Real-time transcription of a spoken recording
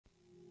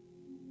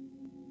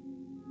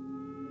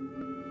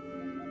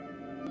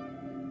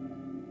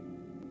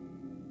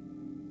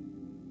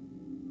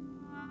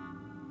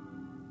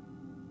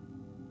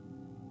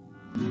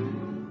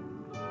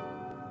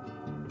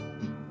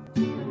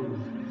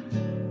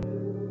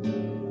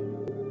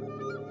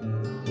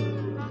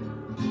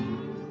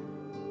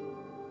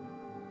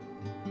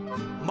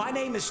My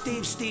name is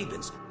Steve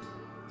Stevens,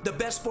 the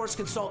best sports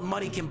consultant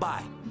money can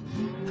buy.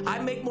 I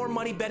make more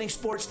money betting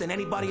sports than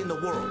anybody in the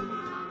world.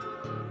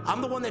 I'm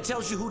the one that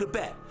tells you who to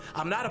bet.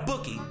 I'm not a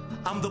bookie,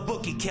 I'm the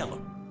bookie killer.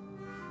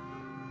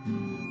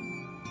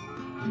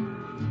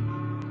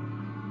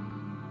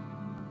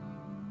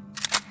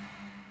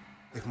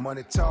 If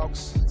money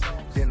talks,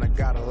 then I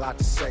got a lot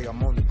to say.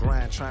 I'm on the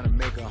grind trying to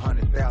make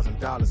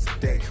 $100,000 a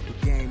day.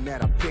 The game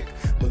that I pick,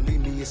 believe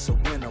me, it's a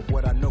winner.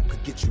 What I know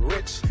could get you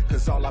rich,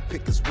 cause all I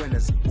pick is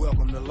winners.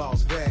 Welcome to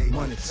Las Vegas.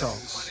 Money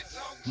talks,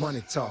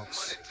 money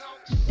talks.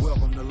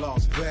 Welcome to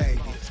Las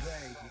Vegas.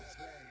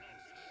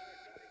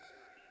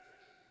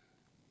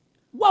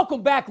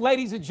 Welcome back,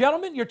 ladies and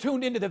gentlemen. You're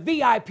tuned into the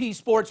VIP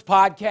Sports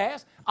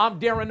Podcast. I'm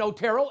Darren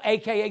Otero,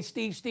 a.k.a.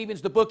 Steve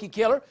Stevens, the Bookie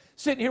Killer,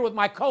 sitting here with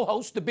my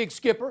co-host, the Big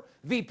Skipper,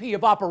 VP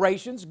of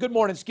Operations. Good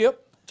morning,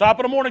 Skip. Top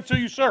of the morning to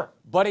you, sir.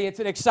 Buddy, it's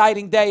an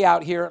exciting day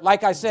out here.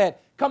 Like I said,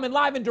 coming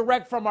live and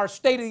direct from our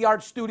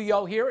state-of-the-art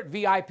studio here at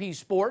VIP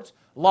Sports,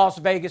 Las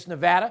Vegas,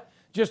 Nevada,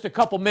 just a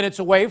couple minutes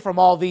away from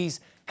all these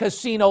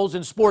casinos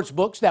and sports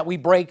books that we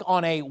break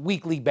on a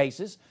weekly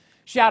basis.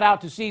 Shout out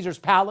to Caesars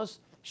Palace.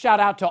 Shout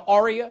out to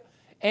Aria.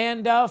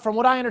 And from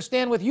what I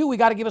understand with you, we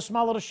got to give a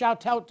small little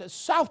shout out to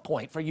South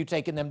Point for you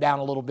taking them down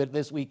a little bit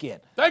this weekend.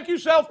 Thank you,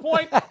 South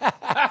Point.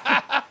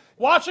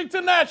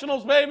 Washington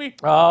Nationals, baby.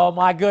 Oh,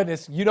 my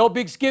goodness. You know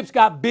Big Skip's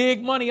got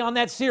big money on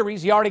that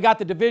series. He already got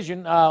the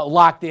division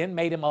locked in,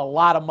 made him a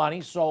lot of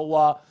money.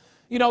 So,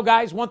 you know,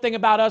 guys, one thing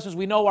about us is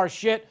we know our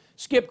shit.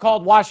 Skip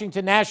called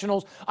Washington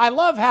Nationals. I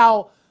love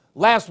how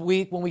last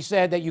week when we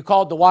said that you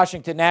called the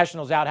Washington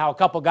Nationals out, how a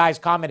couple guys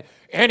commented,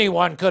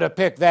 anyone could have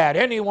picked that,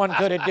 anyone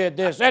could have did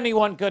this,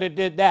 anyone could have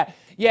did that.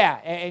 Yeah,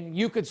 and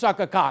you could suck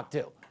a cock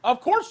too. Of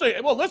course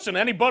they, well, listen,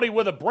 anybody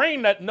with a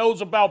brain that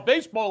knows about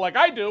baseball like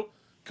I do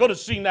could have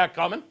seen that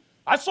coming.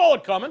 I saw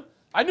it coming.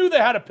 I knew they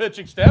had a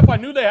pitching staff. I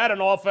knew they had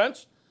an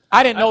offense.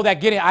 I didn't know that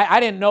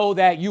I didn't know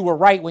that you were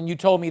right when you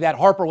told me that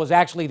Harper was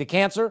actually the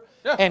cancer,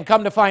 and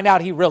come to find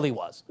out he really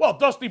was. Well,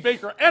 Dusty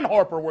Baker and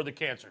Harper were the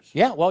cancers.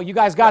 Yeah, well, you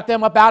guys got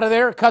them up out of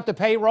there, cut the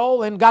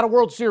payroll, and got a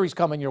World Series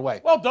coming your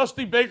way. Well,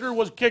 Dusty Baker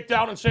was kicked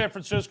out in San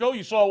Francisco.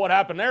 You saw what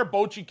happened there.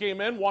 Bochy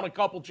came in, won a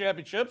couple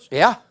championships.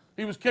 Yeah.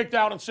 He was kicked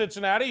out in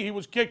Cincinnati. He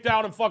was kicked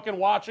out in fucking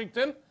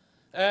Washington.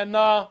 And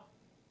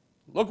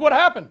look what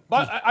happened.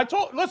 But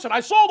listen, I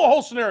saw the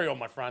whole scenario,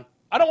 my friend.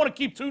 I don't want to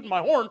keep tooting my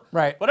horn,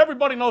 right? But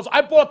everybody knows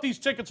I bought these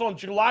tickets on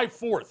July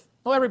 4th.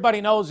 Well, everybody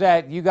knows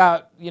that you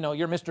got,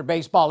 you're Mr.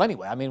 Baseball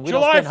anyway. I mean, we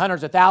don't spend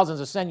hundreds of thousands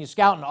to send you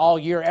scouting all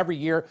year, every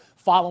year,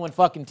 following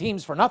fucking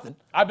teams for nothing.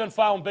 I've been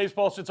following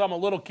baseball since I'm a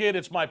little kid.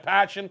 It's my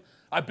passion.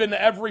 I've been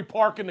to every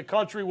park in the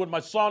country with my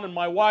son and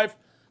my wife.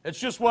 It's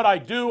just what I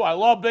do. I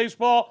love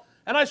baseball,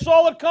 and I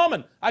saw it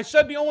coming. I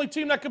said the only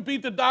team that could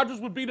beat the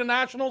Dodgers would be the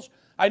Nationals.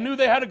 I knew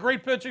they had a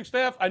great pitching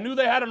staff. I knew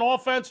they had an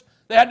offense.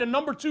 They had the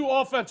number 2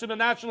 offense in the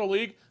National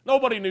League.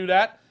 Nobody knew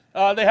that.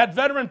 They had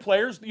veteran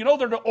players. You know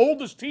they're the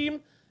oldest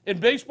team in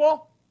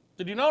baseball?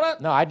 Did you know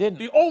that? No, I didn't.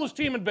 The oldest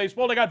team in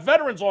baseball. They got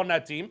veterans on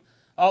that team,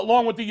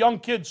 along with the young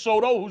kid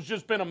Soto, who's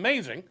just been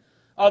amazing.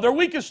 Their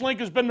weakest link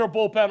has been their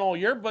bullpen all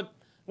year, but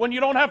when you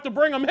don't have to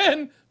bring them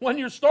in, when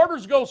your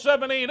starters go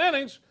 7, 8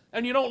 innings,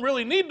 and you don't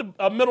really need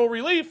a middle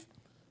relief,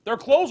 their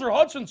closer,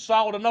 Hudson's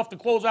solid enough to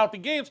close out the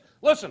games.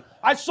 Listen,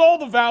 I saw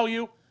the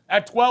value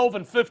at 12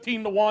 and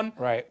 15 to 1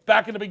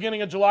 back in the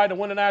beginning of July to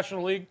win the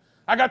National League.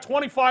 I got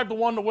 25 to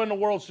 1 to win the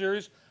World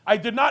Series. I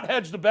did not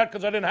hedge the bet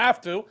because I didn't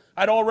have to.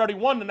 I'd already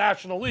won the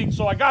National League,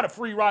 so I got a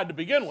free ride to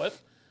begin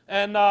with.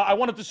 And I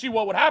wanted to see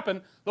what would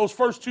happen those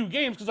first 2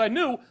 games because I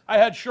knew I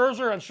had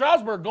Scherzer and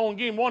Strasburg going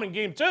game 1 and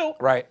game 2.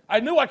 Right. I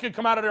knew I could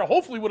come out of there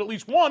hopefully with at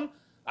least 1.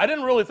 I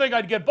didn't really think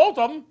I'd get both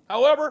of them.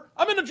 However,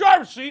 I'm in the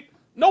driver's seat.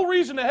 No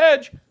reason to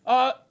hedge.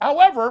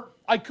 However,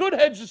 I could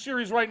hedge the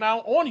series right now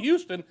on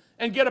Houston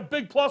and get a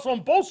big plus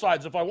on both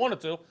sides if I wanted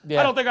to. Yeah.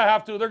 I don't think I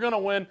have to. They're going to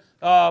win.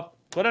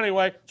 But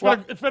anyway,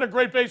 it's been a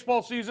great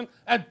baseball season.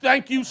 And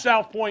thank you,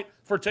 South Point,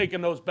 for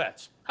taking those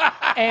bets.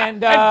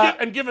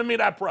 and giving me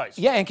that price.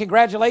 Yeah, and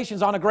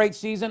congratulations on a great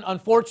season.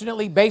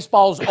 Unfortunately,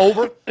 baseball's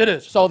over. It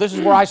is. So this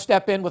is where I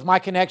step in with my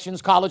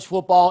connections, college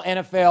football,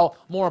 NFL,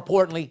 more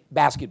importantly,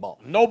 basketball.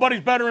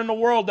 Nobody's better in the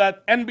world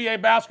at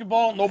NBA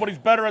basketball. Nobody's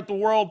better in the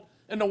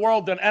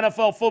world than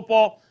NFL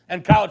football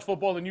and college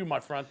football than you, my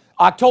friend.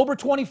 October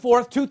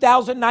 24th,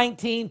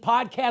 2019,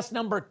 podcast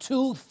number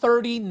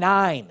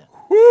 239.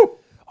 Woo!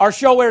 Our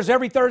show airs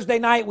every Thursday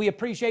night. We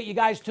appreciate you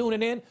guys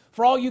tuning in.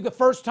 For all you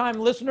first-time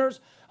listeners,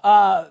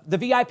 the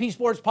VIP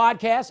Sports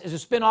Podcast is a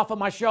spinoff of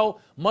my show,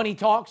 Money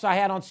Talks, I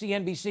had on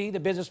CNBC, the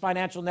Business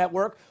Financial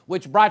Network,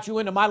 which brought you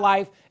into my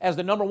life as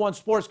the #1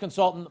 sports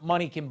consultant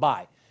money can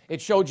buy.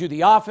 It showed you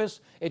the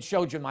office, it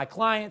showed you my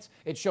clients,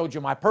 it showed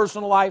you my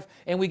personal life,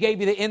 and we gave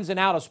you the ins and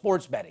outs of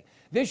sports betting.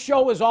 This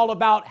show is all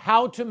about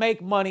how to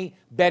make money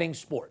betting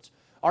sports.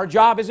 Our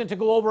job isn't to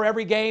go over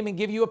every game and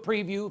give you a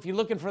preview. If you're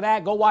looking for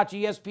that, go watch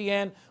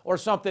ESPN or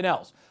something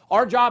else.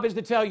 Our job is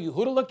to tell you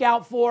who to look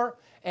out for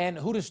and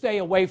who to stay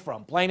away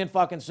from, plain and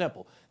fucking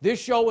simple.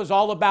 This show is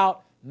all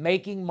about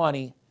making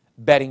money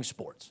betting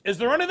sports. Is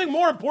there anything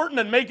more important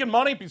than making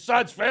money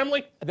besides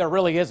family? There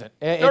really isn't.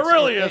 There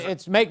really isn't.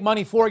 It's make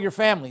money for your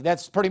family.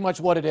 That's pretty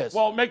much what it is.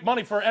 Well, make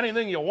money for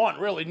anything you want,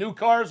 really. New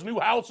cars, new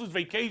houses,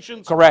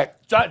 vacations.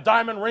 Correct.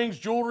 Diamond rings,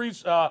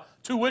 jewelries,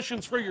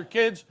 tuitions for your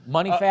kids.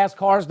 Money, fast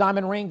cars,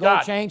 diamond ring, gold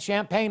God. chain,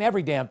 champagne,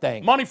 every damn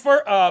thing. Money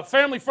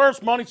family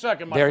first, money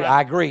second, my friend.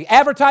 I agree.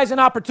 Advertising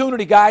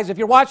opportunity, guys. If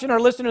you're watching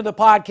or listening to the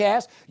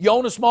podcast, you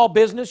own a small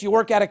business, you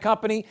work at a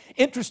company,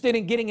 interested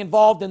in getting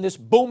involved in this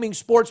booming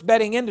sports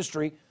betting industry,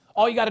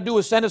 all you got to do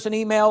is send us an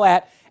email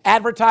at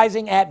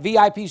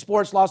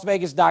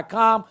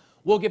advertising@VIPSportsLasVegas.com.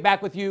 We'll get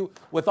back with you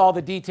with all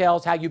the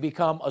details, how you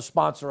become a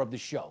sponsor of the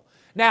show.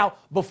 Now,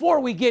 before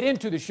we get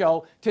into the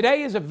show,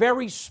 today is a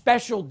very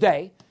special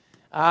day.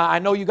 I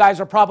know you guys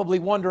are probably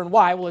wondering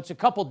why. Well, it's a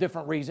couple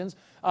different reasons.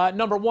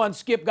 Number one,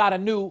 Skip got a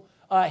new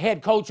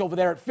head coach over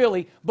there at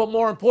Philly, but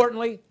more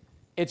importantly,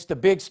 it's the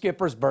Big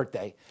Skipper's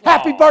birthday.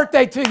 Happy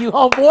birthday to you,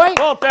 homeboy.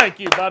 Well, thank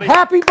you, buddy.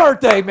 Happy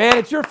birthday, man.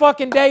 It's your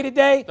fucking day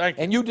today. Thank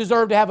you. And you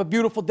deserve to have a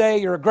beautiful day.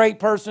 You're a great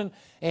person.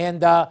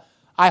 And I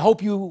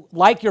hope you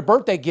like your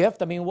birthday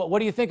gift. I mean, what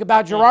do you think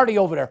about Girardi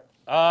over there?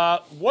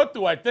 What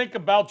do I think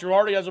about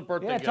Girardi as a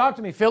birthday Yeah, gift? talk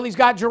to me. Philly's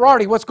got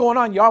Girardi. What's going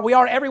on?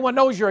 Everyone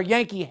knows you're a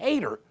Yankee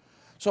hater.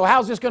 So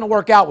how's this going to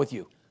work out with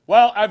you?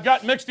 Well, I've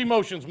got mixed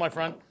emotions, my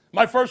friend.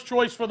 My first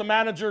choice for the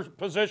manager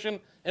position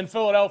in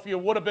Philadelphia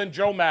would have been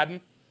Joe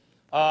Madden.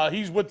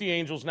 He's with the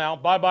Angels now.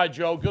 Bye-bye,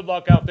 Joe. Good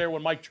luck out there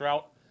with Mike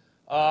Trout.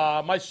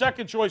 My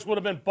second choice would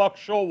have been Buck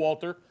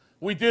Showalter.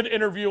 We did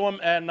interview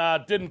him and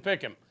didn't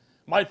pick him.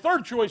 My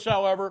third choice,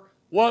 however,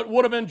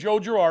 would have been Joe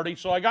Girardi,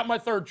 so I got my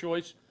third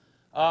choice.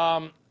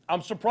 I'm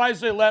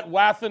surprised they let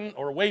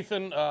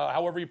Wathan,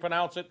 however you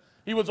pronounce it.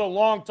 He was a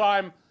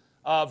long-time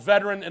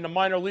veteran in the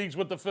minor leagues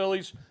with the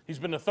Phillies. He's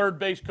been the third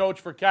base coach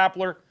for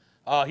Kapler.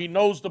 He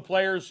knows the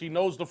players. He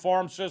knows the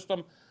farm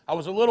system. I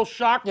was a little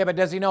shocked. Yeah, but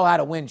does he know how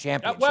to win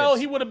championships? Well,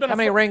 he would have been. How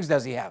many rings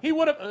does he have? He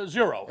would have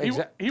zero.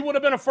 He would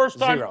have been a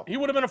first-time. He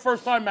would have been a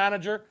first-time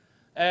manager,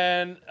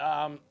 and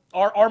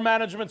our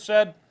management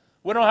said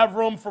we don't have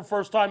room for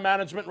first-time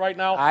management right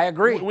now. I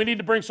agree. We need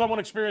to bring someone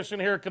experienced in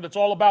here because it's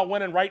all about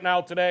winning right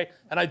now today,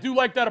 and I do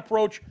like that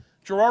approach.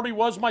 Girardi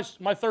was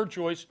my third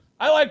choice.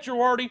 I like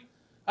Girardi.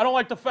 I don't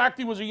like the fact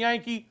he was a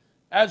Yankee.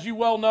 As you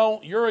well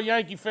know, you're a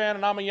Yankee fan,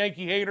 and I'm a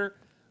Yankee hater.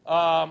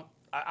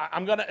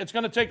 It's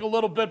gonna take a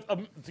little bit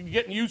to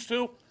getting used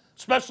to,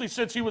 especially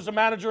since he was a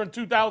manager in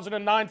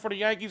 2009 for the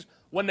Yankees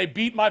when they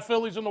beat my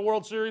Phillies in the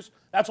World Series.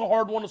 That's a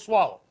hard one to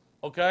swallow.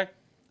 Okay.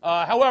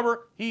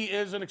 However, he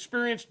is an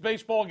experienced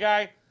baseball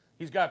guy.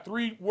 He's got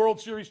 3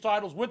 World Series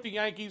titles with the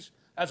Yankees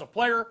as a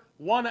player,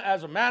 1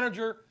 as a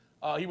manager.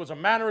 He was a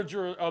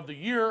manager of the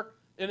year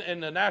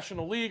in the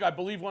National League, I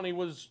believe, when he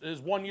was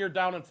his 1 year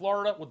down in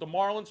Florida with the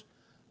Marlins.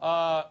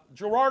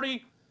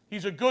 Girardi.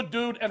 He's a good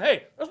dude. And,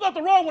 hey, there's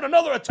nothing wrong with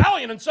another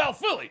Italian in South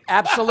Philly.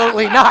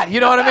 Absolutely not. You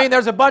know what I mean?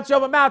 There's a bunch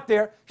of them out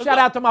there. Shout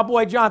out to my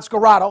boy John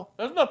Scorato.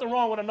 There's nothing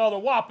wrong with another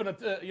Wop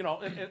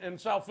in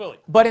South Philly.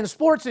 But in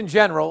sports in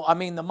general, I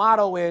mean, the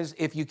motto is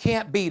if you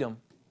can't beat them,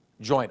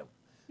 join them.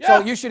 Yeah,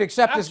 so you should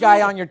accept this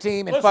absolutely. guy on your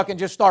team and fucking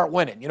just start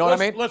winning. You know what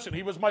I mean? Listen,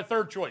 he was my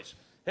third choice.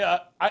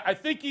 I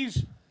think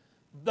he's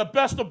the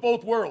best of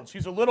both worlds.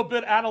 He's a little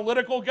bit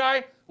analytical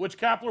guy, which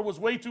Kapler was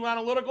way too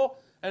analytical,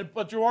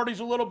 but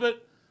Girardi's a little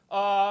bit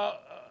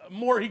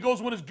more. He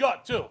goes with his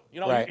gut too. You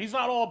know, right. He's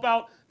not all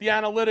about the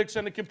analytics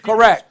and the computers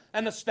Correct.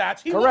 and the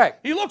stats.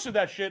 Correct. He looks at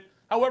that shit.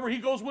 However, he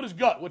goes with his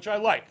gut, which I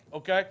like.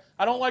 Okay,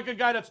 I don't like a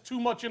guy that's too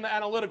much into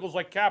analyticals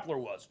like Kapler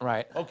was.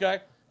 Right. Okay,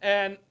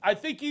 and I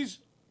think he's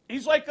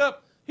like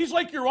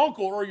your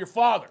uncle or your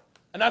father,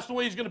 and that's the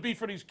way he's going to be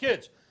for these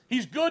kids.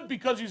 He's good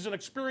because he's an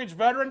experienced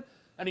veteran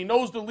and he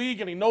knows the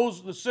league and he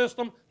knows the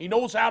system. He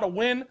knows how to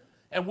win.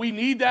 And we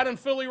need that in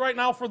Philly right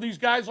now for these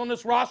guys on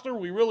this roster.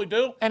 We really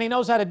do. And he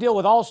knows how to deal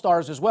with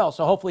all-stars as well.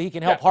 So hopefully he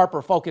can help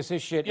Harper focus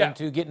his shit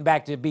into getting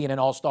back to being an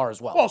all-star as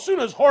well. Well, as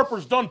soon as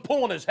Harper's done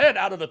pulling his head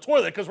out of the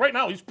toilet, because right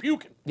now he's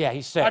puking. Yeah,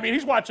 he's sick. I mean,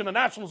 he's watching the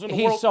Nationals in the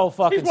World. He's so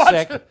fucking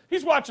sick.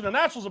 He's watching the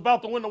Nationals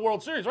about to win the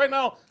World Series. Right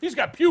now, he's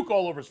got puke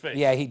all over his face.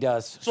 Yeah, he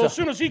does. So as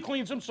soon as he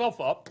cleans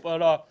himself up.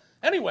 But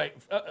anyway,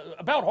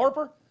 about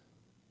Harper,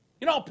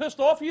 you know how pissed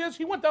off he is?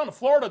 He went down to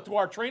Florida to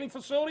our training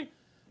facility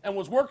and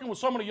was working with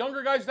some of the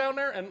younger guys down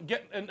there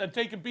and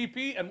taking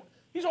BP, and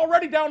he's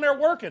already down there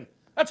working.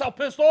 That's how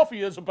pissed off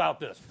he is about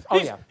this.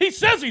 He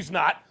says he's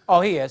not.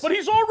 Oh, he is. But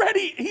he's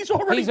already He's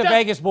a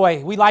Vegas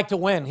boy. We like to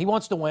win. He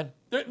wants to win.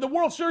 The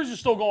World Series is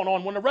still going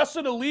on. When the rest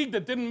of the league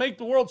that didn't make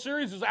the World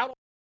Series is out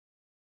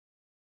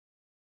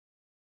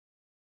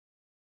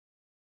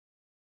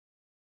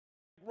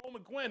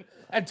Roman Quinn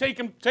and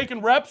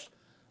taking reps,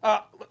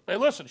 hey,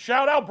 listen,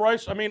 shout out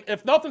Bryce. I mean,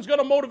 if nothing's going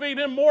to motivate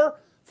him more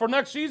for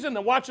next season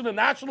than watching the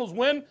Nationals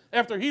win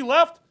after he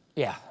left.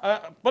 Yeah.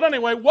 But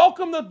anyway,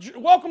 welcome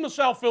to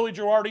South Philly,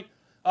 Girardi.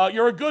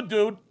 You're a good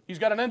dude. He's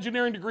got an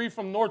engineering degree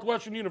from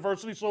Northwestern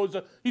University, so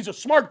he's a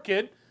smart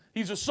kid.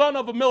 He's a son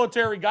of a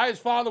military guy. His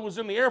father was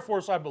in the Air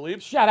Force, I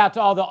believe. Shout out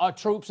to all the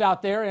troops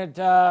out there and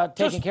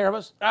taking care of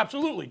us.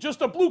 Absolutely.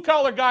 Just a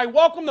blue-collar guy.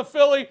 Welcome to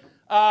Philly.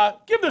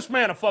 give this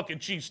man a fucking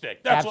cheesesteak.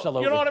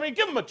 Absolutely. You know what I mean?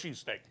 Give him a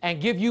cheesesteak.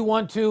 And give you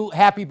one too.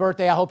 Happy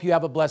birthday. I hope you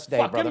have a blessed day,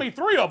 Fuck, brother. give me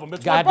 3 of them.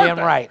 It's my Goddamn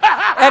birthday.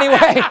 right.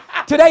 Anyway,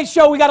 today's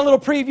show, we got a little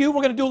preview.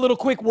 We're going to do a little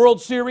quick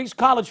World Series,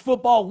 college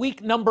football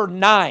week number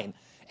 9,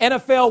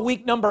 NFL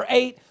week number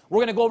 8. We're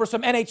going to go over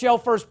some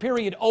NHL first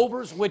period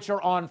overs, which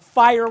are on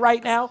fire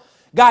right now.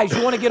 Guys,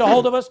 you want to get a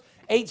hold of us?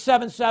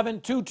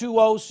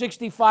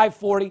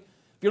 877-220-6540. If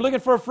you're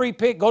looking for a free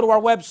pick, go to our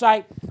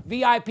website,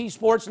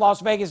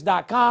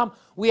 VIPSportsLasVegas.com.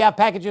 We have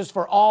packages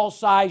for all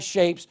size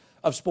shapes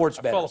of sports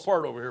bettors. Fell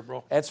apart over here,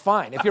 bro. That's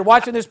fine. If you're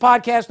watching this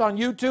podcast on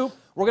YouTube,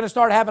 we're going to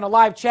start having a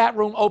live chat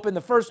room open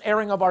the first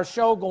airing of our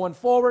show going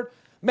forward.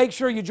 Make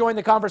sure you join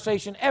the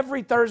conversation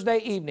every Thursday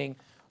evening.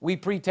 We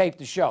pre-tape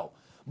the show.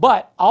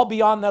 But I'll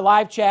be on the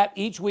live chat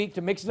each week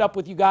to mix it up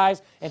with you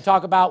guys and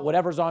talk about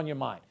whatever's on your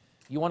mind.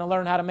 You want to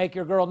learn how to make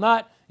your girl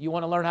nut? You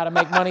want to learn how to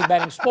make money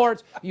betting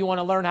sports? You want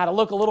to learn how to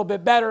look a little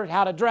bit better,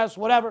 how to dress,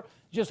 whatever?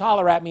 Just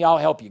holler at me. I'll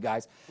help you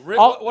guys.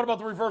 What about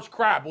the reverse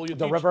crab? Will you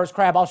The teach reverse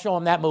crab, I'll show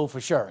them that move for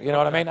sure. You know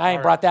what I mean? I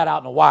ain't brought that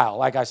out in a while,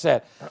 like I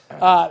said.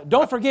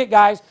 Don't forget,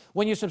 guys,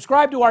 when you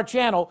subscribe to our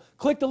channel,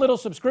 click the little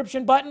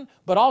subscription button,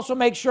 but also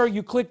make sure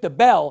you click the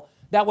bell.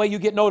 That way you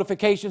get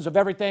notifications of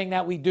everything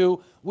that we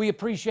do. We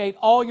appreciate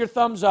all your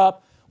thumbs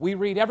up. We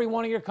read every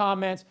one of your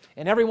comments,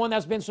 and everyone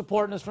that's been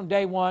supporting us from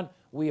day one.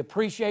 We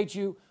appreciate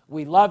you.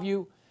 We love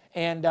you.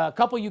 And a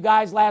couple of you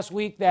guys last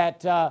week that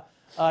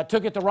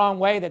took it the wrong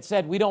way, that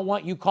said, we don't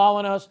want you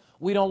calling us,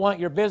 we don't want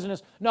your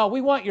business. No,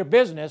 we want your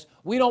business.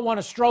 We don't want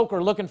a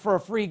stroker looking for a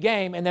free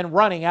game and then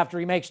running after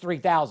he makes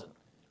 $3,000.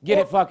 Get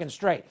it fucking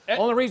straight.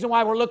 Only reason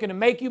why we're looking to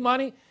make you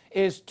money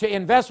is to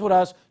invest with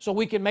us so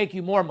we can make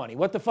you more money.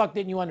 What the fuck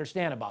didn't you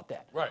understand about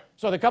that? Right.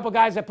 So the couple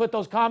guys that put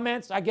those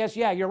comments, I guess,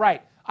 yeah, you're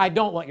right. I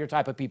don't want your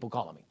type of people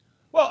calling me.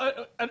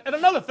 Well, and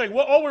another thing,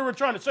 all we were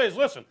trying to say is,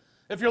 listen,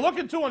 if you're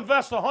looking to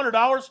invest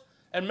 $100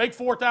 and make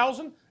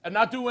 $4,000 and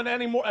not do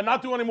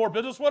any more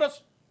business with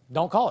us,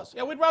 Don't call us.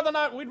 yeah, we'd rather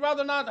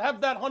not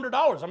have that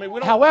 $100. I mean, we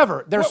don't.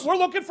 However, we're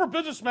looking for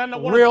businessmen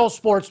that want real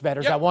sports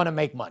bettors Yeah. that want to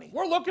make money.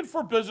 We're looking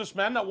for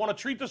businessmen that want to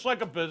treat this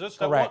like a business,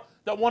 Correct.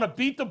 that want to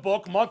beat the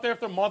book month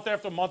after month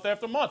after month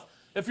after month.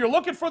 If you're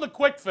looking for the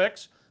quick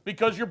fix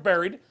because you're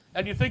buried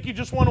and you think you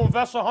just want to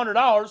invest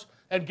 $100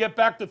 and get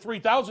back to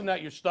 $3,000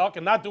 that you're stuck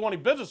and not do any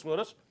business with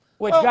us,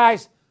 Which, well,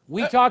 guys,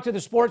 we talk to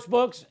the sports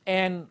books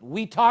and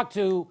we talk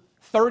to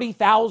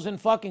 30,000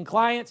 fucking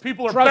clients.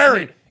 People are Trust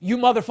buried. Me, you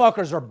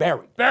motherfuckers are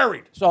buried.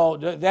 buried. So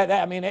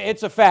I mean,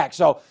 it's a fact.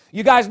 So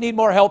you guys need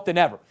more help than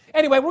ever.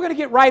 Anyway, we're going to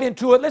get right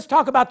into it. Let's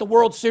talk about the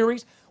World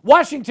Series.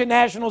 Washington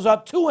Nationals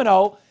up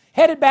 2-0,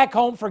 headed back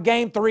home for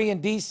Game 3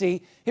 in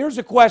D.C. Here's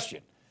a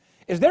question.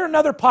 Is there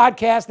another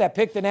podcast that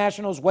picked the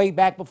Nationals way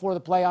back before the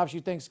playoffs,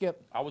 you think,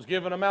 Skip? I was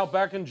giving them out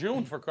back in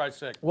June, for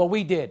Christ's sake. Well,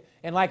 we did.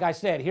 And like I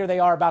said, here they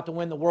are about to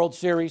win the World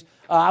Series.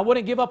 I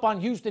wouldn't give up on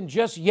Houston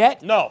just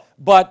yet. No.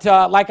 But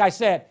like I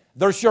said,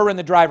 they're sure in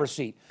the driver's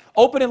seat.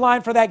 Opening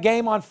line for that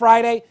game on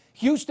Friday,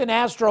 Houston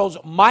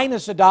Astros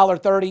minus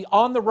 $1.30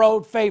 on the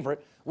road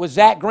favorite with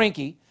Zach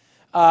Greinke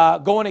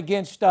going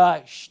against,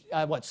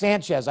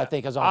 Sanchez, I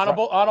think, is on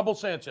Honorable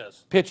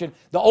Sanchez. pitching.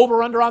 The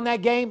over-under on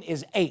that game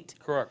is 8.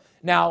 Correct.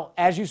 Now,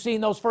 as you've seen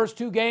those first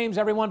 2 games,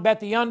 everyone bet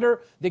the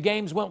under. The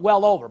games went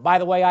well over. By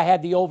the way, I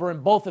had the over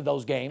in both of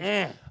those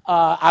games.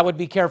 I would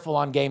be careful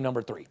on game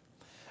number 3.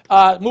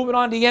 Moving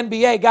on to the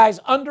NBA, guys,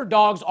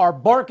 underdogs are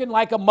barking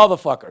like a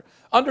motherfucker.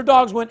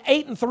 Underdogs went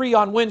 8-3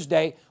 on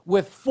Wednesday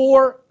with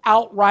 4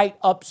 outright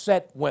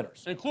upset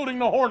winners. Including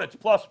the Hornets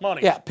plus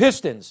money. Yeah,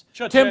 Pistons,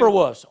 Cha-ching.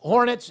 Timberwolves,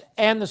 Hornets,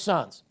 and the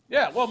Suns.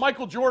 Yeah, well,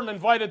 Michael Jordan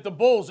invited the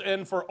Bulls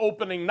in for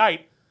opening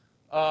night,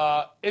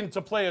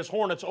 to play as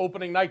Hornets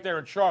opening night there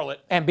in Charlotte.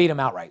 And beat them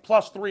outright.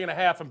 Plus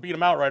 3.5 and beat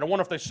them outright. I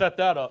wonder if they set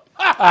that up.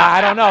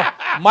 I don't know.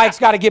 Mike's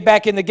got to get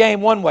back in the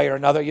game one way or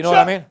another. You know what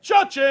I mean?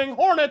 Cha-ching,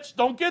 Hornets,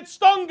 don't get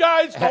stung,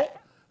 guys.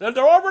 They're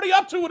already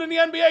up to it in the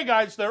NBA,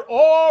 guys. They're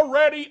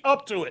already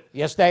up to it.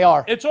 Yes, they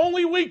are. It's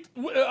only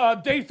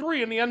day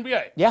 3 in the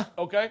NBA. Yeah.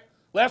 Okay?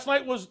 Last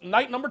night was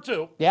night number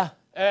 2. Yeah.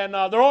 And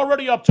they're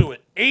already up to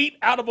it. 8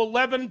 out of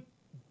 11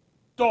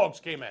 dogs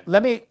came in.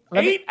 Let me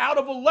 8 out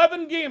of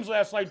 11 games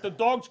last night, the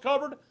dogs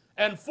covered,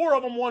 and 4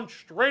 of them won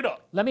straight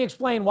up. Let me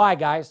explain why,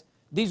 guys.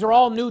 These are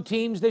all new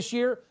teams this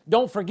year.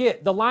 Don't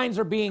forget, the lines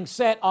are being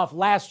set off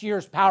last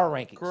year's power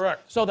rankings.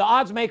 Correct. So the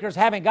odds makers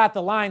haven't got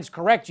the lines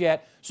correct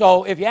yet.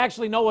 So if you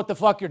actually know what the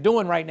fuck you're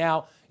doing right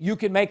now, you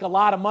can make a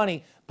lot of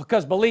money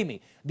because, believe me,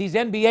 these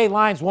NBA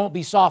lines won't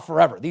be soft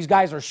forever. These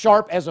guys are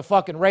sharp as a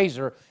fucking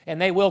razor, and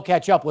they will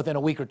catch up within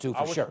a week or two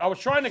for sure. I was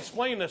trying to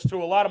explain this to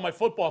a lot of my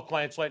football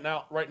clients right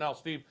now,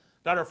 Steve,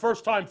 that are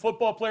first-time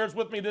football players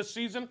with me this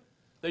season.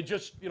 They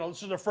just,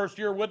 this is their first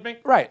year with me.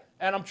 Right.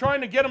 And I'm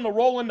trying to get them to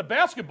roll into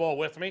basketball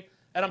with me,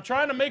 and I'm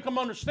trying to make them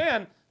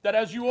understand that,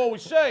 as you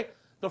always say,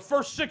 the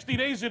first 60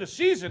 days of the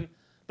season,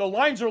 the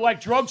lines are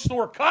like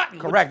drugstore cotton.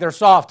 Correct, they're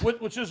soft.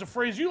 Which is a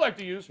phrase you like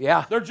to use.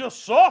 Yeah. They're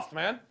just soft,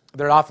 man.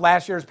 They're off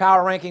last year's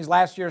power rankings,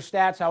 last year's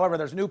stats. However,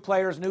 there's new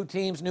players, new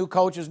teams, new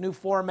coaches, new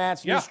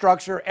formats, new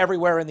structure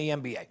everywhere in the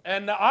NBA.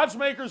 And the odds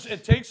makers,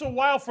 it takes a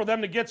while for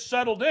them to get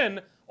settled in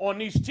on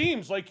these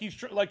teams, like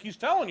he's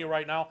telling you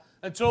right now.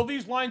 Until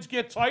these lines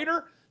get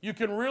tighter, you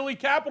can really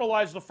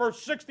capitalize the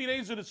first 60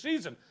 days of the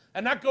season.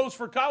 And that goes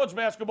for college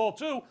basketball,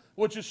 too,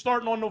 which is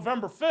starting on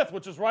November 5th,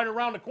 which is right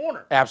around the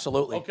corner.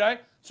 Absolutely. Okay?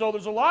 So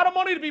there's a lot of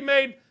money to be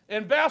made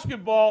in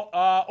basketball.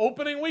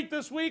 Opening week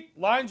this week,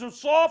 lines are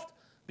soft.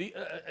 They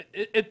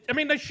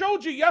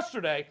showed you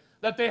yesterday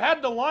that they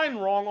had the line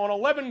wrong on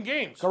 11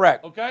 games.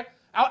 Correct. Okay?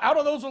 Out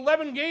of those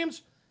 11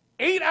 games,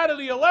 8 out of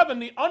the 11,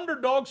 the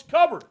underdogs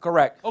covered.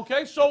 Correct.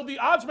 Okay, so the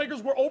odds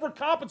makers were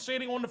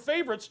overcompensating on the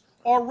favorites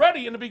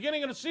already in the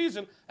beginning of the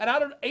season, and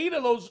out of 8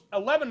 of those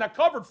 11 that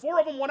covered, 4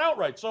 of them went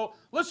outright. So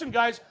listen,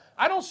 guys,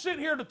 I don't sit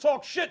here to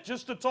talk shit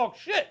just to talk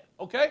shit,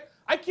 okay?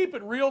 I keep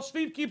it real.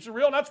 Steve keeps it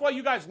real, and that's why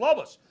you guys love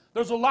us.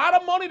 There's a lot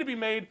of money to be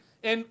made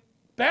in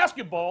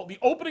basketball the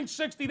opening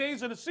 60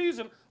 days of the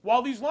season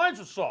while these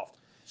lines are soft.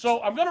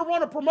 So I'm going to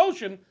run a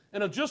promotion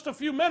in just a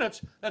few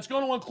minutes that's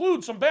going to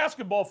include some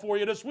basketball for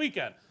you this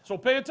weekend. So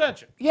pay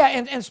attention. Yeah,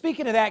 and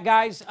speaking of that,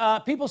 guys,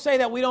 people say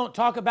that we don't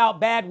talk about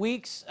bad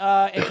weeks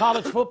in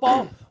college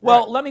football.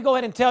 Well, let me go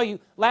ahead and tell you,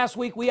 last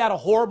week we had a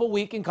horrible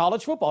week in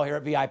college football here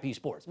at VIP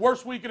Sports.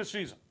 Worst week of the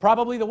season.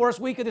 Probably the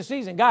worst week of the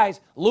season. Guys,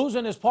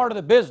 losing is part of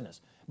the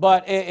business.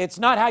 But it's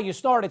not how you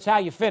start, it's how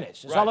you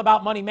finish. It's all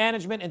about money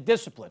management and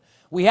discipline.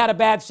 We had a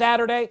bad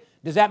Saturday.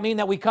 Does that mean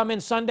that we come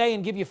in Sunday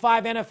and give you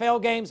 5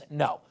 NFL games?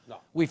 No.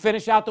 We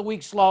finish out the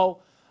week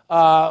slow.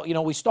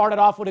 We started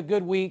off with a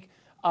good week.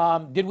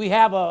 Did we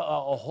have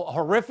a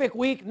horrific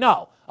week?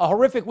 No. A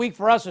horrific week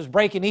for us is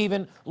breaking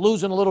even,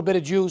 losing a little bit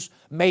of juice,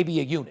 maybe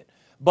a unit.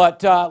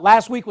 But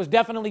last week was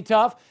definitely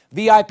tough.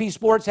 VIP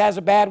Sports has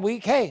a bad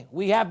week. Hey,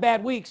 we have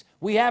bad weeks.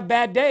 We have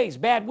bad days,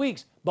 bad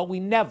weeks, but we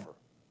never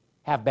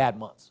have bad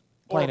months.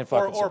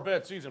 Or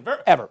bad season.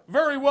 Ever.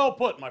 Very well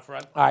put, my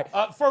friend. All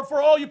right.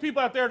 For all you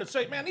people out there that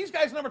say, man, these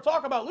guys never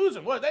talk about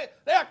losing. Well, they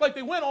act like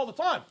they win all the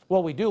time.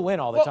 Well, we do win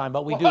all the time,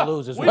 but we do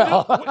lose as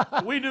well.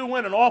 We do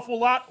win an awful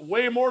lot,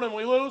 way more than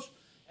we lose.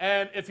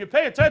 And if you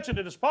pay attention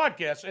to this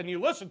podcast and you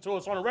listen to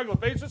us on a regular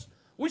basis,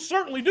 we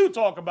certainly do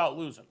talk about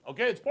losing,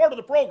 okay? It's part of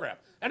the program.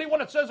 Anyone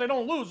that says they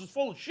don't lose is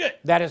full of shit.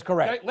 That is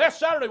correct. Okay? Last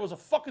Saturday was a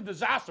fucking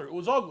disaster. It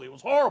was ugly. It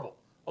was horrible,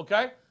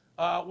 okay?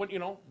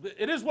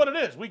 It is what it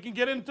is. We can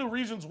get into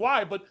reasons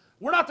why, but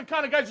we're not the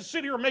kind of guys that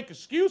sit here and make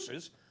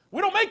excuses.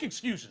 We don't make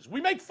excuses.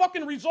 We make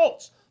fucking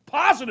results,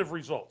 positive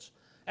results.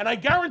 And I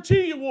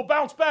guarantee you we'll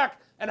bounce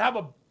back and have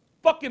a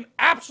fucking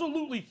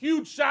absolutely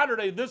huge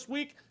Saturday this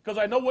week because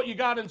I know what you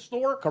got in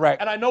store. Correct.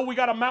 And I know we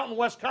got a Mountain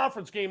West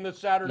Conference game this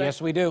Saturday.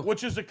 Yes, we do.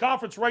 Which is the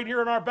conference right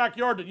here in our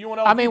backyard that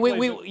UNLV I mean,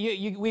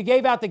 plays we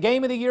gave out the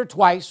game of the year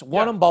twice,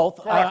 won them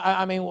both.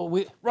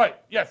 Right.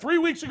 Yeah, 3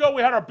 weeks ago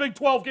we had our Big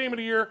 12 game of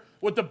the year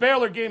with the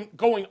Baylor game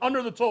going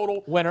under the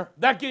total. Winner.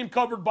 That game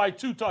covered by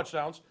 2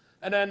 touchdowns.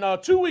 And then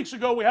 2 weeks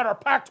ago we had our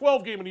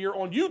Pac-12 game of the year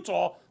on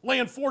Utah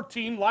laying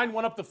 14. Line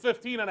went up to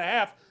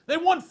 15.5. They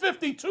won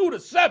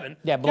 52-7.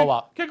 Yeah,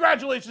 blowout.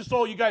 Congratulations to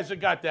all you guys that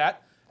got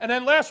that. And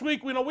then last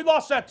week, we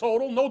lost that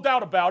total, no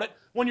doubt about it.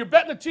 When you're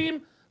betting a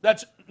team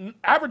that's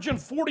averaging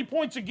 40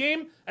 points a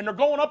game and they're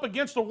going up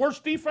against the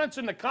worst defense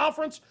in the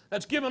conference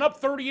that's giving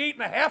up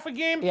 38.5 a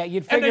game,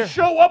 you'd figure, and they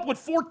show up with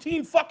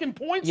 14 fucking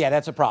points. Yeah,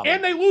 that's a problem.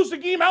 And they lose the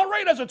game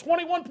outright as a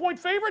 21-point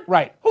favorite.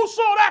 Right. Who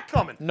saw that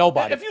coming?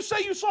 Nobody. If you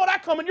say you saw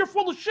that coming, you're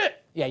full of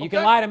shit. Yeah, you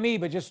can lie to me,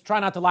 but just try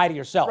not to lie to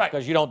yourself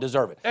because you don't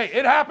deserve it. Hey,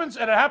 it happens,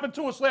 and it happened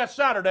to us last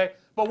Saturday,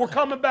 but we're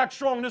coming back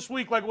strong this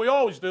week like we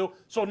always do.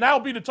 So now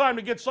be the time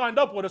to get signed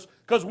up with us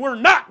because we're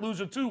not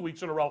losing 2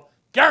 weeks in a row.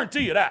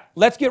 Guarantee you that.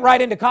 Let's get right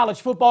into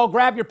college football.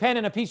 Grab your pen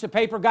and a piece of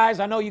paper,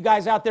 guys. I know you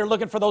guys out there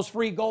looking for those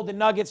free golden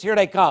nuggets. Here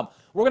they come.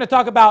 We're going to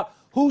talk about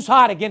who's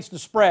hot against the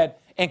spread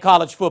in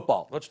college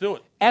football. Let's do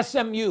it.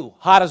 SMU,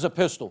 hot as a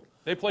pistol.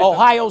 They played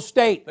Ohio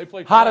State,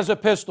 hot as a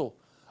pistol.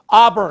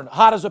 Auburn,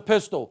 hot as a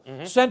pistol.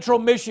 Mm-hmm. Central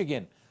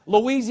Michigan.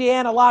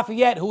 Louisiana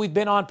Lafayette, who we've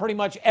been on pretty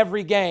much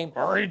every game.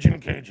 Raging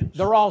Cajuns.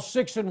 They're all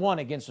 6-1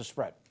 against the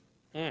spread.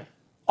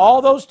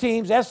 All those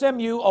teams,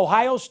 SMU,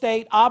 Ohio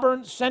State,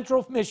 Auburn,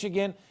 Central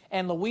Michigan,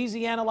 and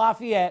Louisiana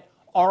Lafayette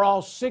are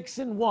all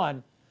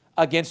 6-1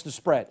 against the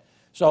spread.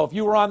 So if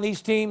you were on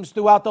these teams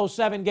throughout those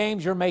 7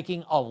 games, you're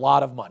making a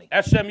lot of money.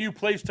 SMU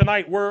plays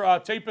tonight. We're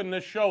taping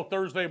this show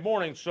Thursday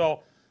morning, so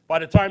by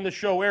the time this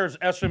show airs,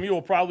 SMU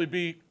will probably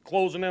be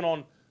closing in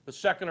on the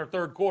second or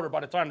third quarter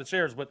by the time this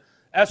airs. But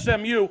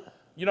SMU,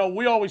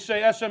 we always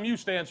say SMU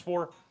stands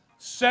for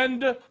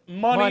Send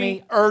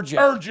Money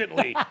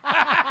Urgently.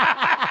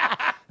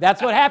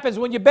 That's what happens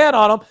when you bet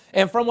on them.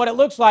 And from what it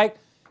looks like,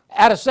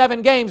 out of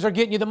 7 games, they're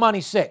getting you the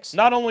money 6.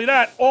 Not only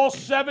that, all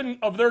 7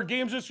 of their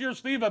games this year,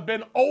 Steve, have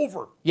been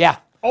over. Yeah.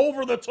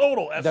 Over the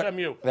total,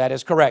 SMU. That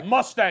is correct.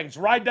 Mustangs,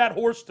 ride that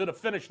horse to the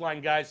finish line,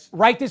 guys.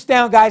 Write this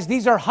down, guys.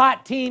 These are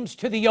hot teams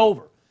to the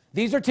over.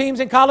 These are teams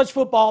in college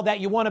football that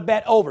you want to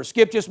bet over.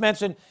 Skip just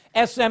mentioned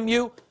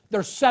SMU.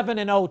 they're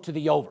 7-0 to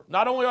the over.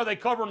 Not only are they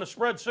covering the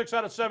spread 6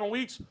 out of 7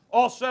 weeks,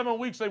 all 7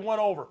 weeks they went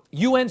over.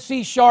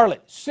 UNC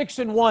Charlotte,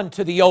 6-1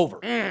 to the over.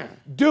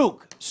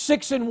 Duke,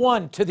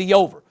 6-1 to the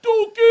over.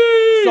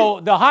 Dookie! So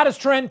the hottest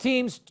trend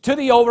teams to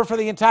the over for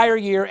the entire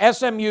year,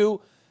 SMU,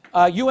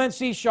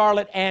 UNC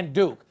Charlotte, and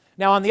Duke.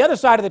 Now, on the other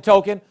side of the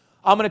token,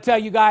 I'm going to tell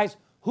you guys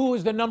who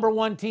is the number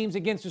one teams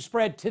against the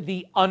spread to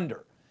the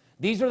under.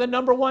 These are the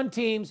number one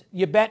teams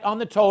you bet on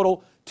the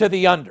total to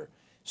the under.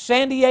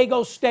 San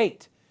Diego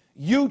State,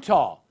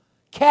 Utah,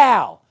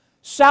 Cal,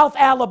 South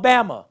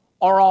Alabama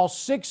are all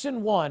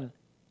 6-1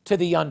 to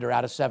the under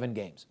out of 7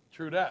 games.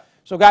 True that.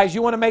 So, guys,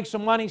 you want to make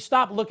some money?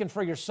 Stop looking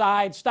for your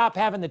side. Stop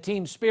having the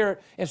team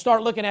spirit and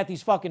start looking at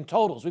these fucking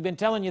totals. We've been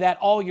telling you that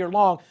all year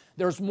long.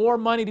 There's more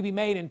money to be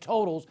made in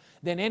totals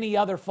than any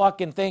other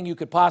fucking thing you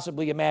could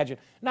possibly imagine.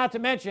 Not to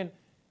mention,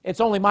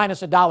 it's only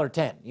minus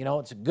 $1.10. You know,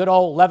 it's a good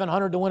old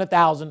 $1,100 to win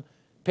 1,000.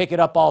 Pick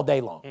it up all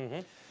day long.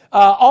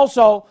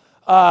 Also,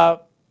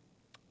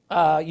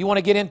 you want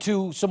to get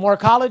into some more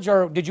college,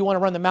 or did you want to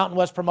run the Mountain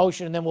West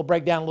promotion and then we'll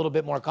break down a little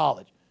bit more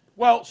college?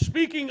 Well,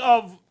 speaking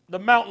of the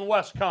Mountain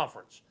West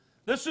Conference,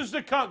 this is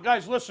the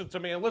guys, listen to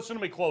me and listen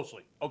to me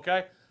closely,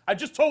 okay? I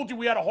just told you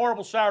we had a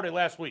horrible Saturday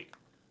last week,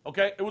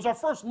 okay? It was our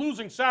first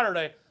losing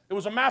Saturday. It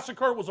was a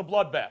massacre. It was a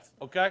bloodbath,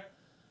 okay?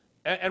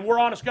 And we're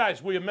honest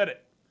guys. We admit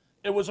it.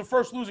 It was the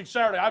first losing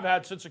Saturday I've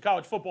had since the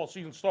college football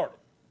season started.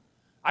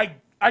 I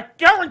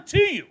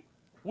guarantee you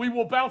we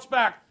will bounce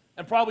back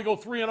and probably go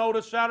 3-0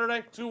 this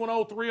Saturday,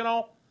 2-0,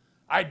 3-0.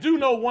 I do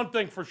know one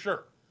thing for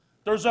sure.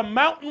 There's a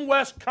Mountain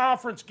West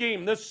Conference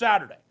game this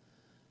Saturday.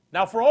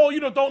 Now, for all you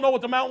that don't know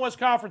what the Mountain West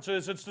Conference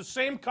is, it's the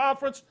same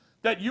conference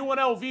that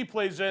UNLV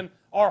plays in,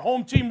 our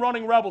home team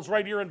Running Rebels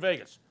right here in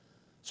Vegas.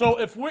 So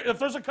if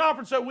there's a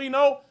conference that we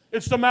know,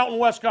 it's the Mountain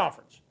West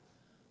Conference.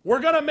 We're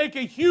going to make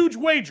a huge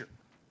wager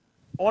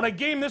on a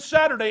game this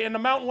Saturday in the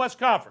Mountain West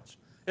Conference.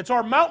 It's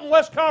our Mountain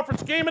West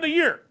Conference game of the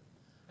year.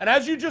 And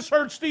as you just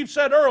heard Steve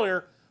said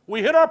earlier,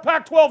 we hit our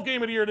Pac-12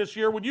 game of the year this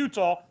year with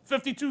Utah,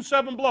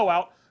 52-7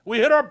 blowout. We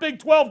hit our Big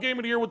 12 game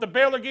of the year with the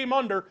Baylor game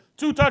under,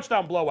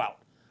 2-touchdown blowout.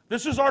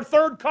 This is our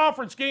third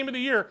conference game of the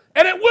year,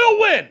 and it will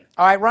win.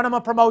 All right, run them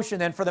a promotion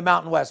then for the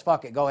Mountain West.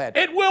 Fuck it, go ahead.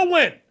 It will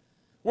win.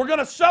 We're going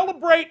to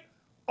celebrate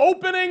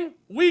opening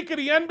week of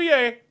the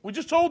NBA. We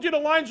just told you the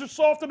lines are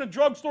softer than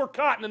drugstore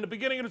cotton in the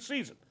beginning of the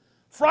season.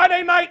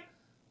 Friday night,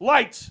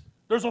 lights.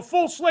 There's a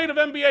full slate of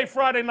NBA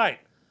Friday night.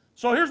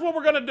 So here's what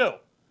we're going to do.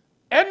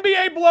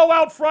 NBA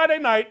blowout Friday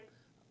night,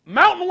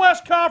 Mountain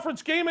West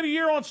Conference game of the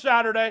year on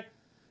Saturday,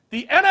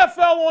 the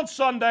NFL on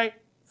Sunday.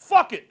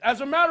 Fuck it.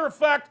 As a matter of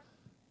fact,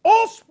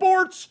 all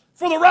sports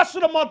for the rest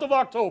of the month of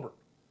October.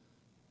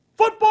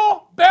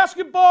 Football,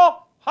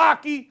 basketball,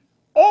 hockey,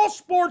 all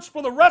sports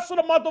for the rest of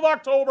the month of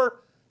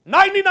October,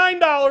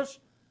 $99.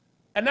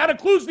 And that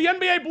includes the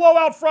NBA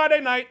blowout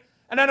Friday night,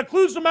 and that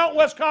includes the Mountain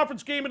West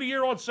Conference game of the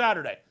year on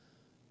Saturday.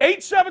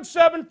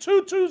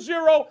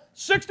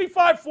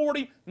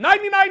 877-220-6540,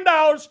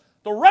 $99.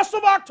 The rest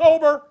of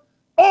October,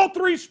 all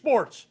 3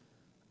 sports.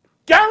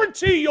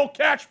 Guarantee you'll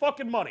catch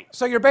fucking money.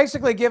 So you're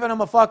basically giving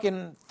them a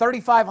fucking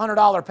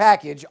 $3,500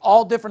 package,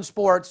 all different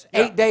sports,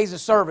 8 days of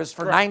service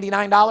for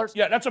 $99?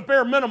 Yeah, that's a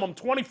bare minimum,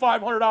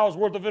 $2,500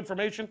 worth of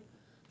information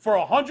for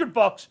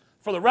 $100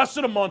 for the rest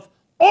of the month,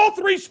 all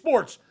 3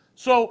 sports.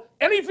 So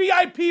any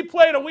VIP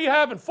play that we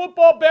have in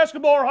football,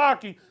 basketball, or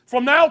hockey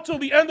from now till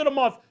the end of the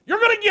month, you're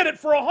going to get it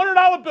for a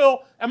 $100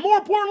 bill. And more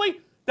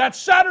importantly, that's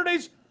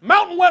Saturday's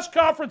Mountain West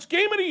Conference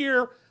game of the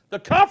year, the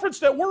conference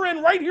that we're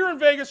in right here in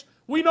Vegas.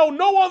 We know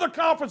no other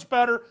conference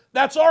better.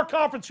 That's our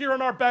conference here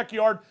in our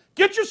backyard.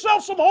 Get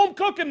yourself some home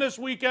cooking this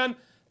weekend.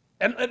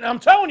 And I'm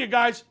telling you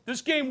guys,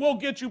 this game will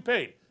get you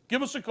paid.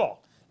 Give us a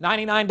call.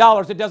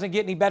 $99, it doesn't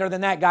get any better than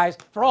that, guys.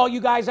 For all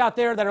you guys out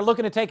there that are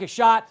looking to take a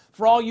shot,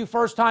 for all you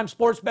first-time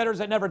sports bettors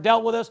that never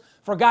dealt with us,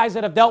 for guys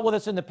that have dealt with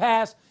us in the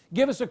past,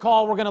 give us a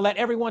call. We're going to let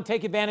everyone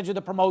take advantage of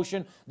the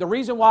promotion. The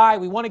reason why,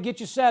 we want to get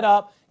you set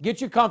up,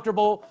 get you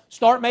comfortable,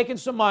 start making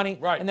some money,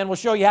 and then we'll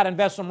show you how to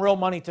invest some real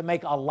money to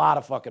make a lot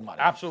of fucking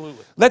money.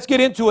 Absolutely. Let's get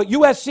into it.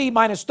 USC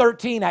minus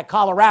 13 at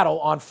Colorado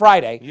on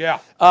Friday. Yeah.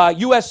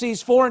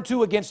 USC's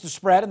 4-2 against the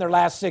spread in their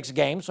last 6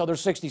 games, so they're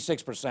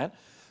 66%.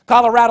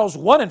 Colorado's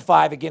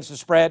 1-5 against the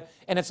spread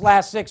in its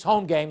last 6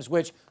 home games,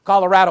 which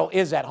Colorado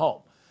is at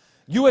home.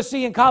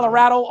 USC and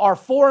Colorado are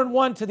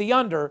 4-1 to the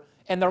under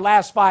in their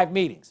last 5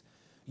 meetings.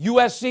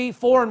 USC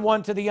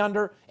 4-1 to the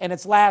under in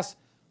its last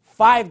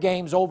 5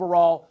 games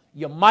overall.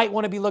 You might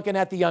want to be looking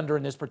at the under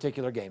in this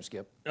particular game,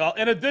 Skip.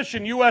 In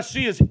addition,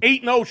 USC is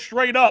 8-0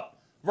 straight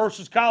up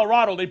versus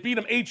Colorado. They beat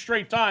them 8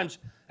 straight times,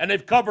 and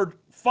they've covered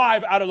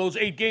 5 out of those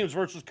 8 games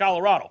versus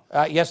Colorado.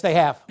 Yes, they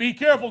have. Be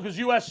careful because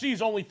USC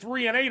is only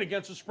 3-8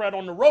 against the spread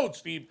on the road,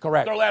 Steve.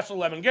 Correct. Their last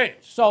 11 games.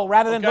 So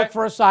rather than look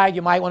for a side,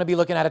 you might want to be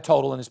looking at a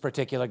total in this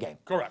particular game.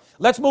 Correct.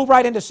 Let's move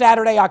right into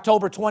Saturday,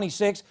 October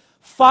 26th.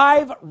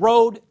 5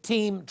 road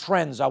team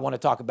trends I want to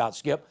talk about,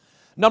 Skip.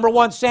 Number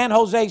 1, San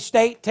Jose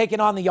State taking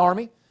on the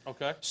Army.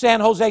 Okay. San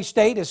Jose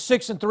State is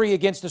 6-3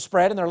 against the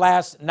spread in their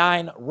last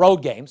 9 road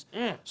games.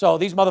 So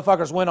these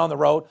motherfuckers win on the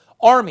road.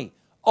 Army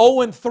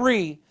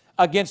 0-3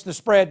 against the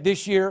spread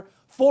this year.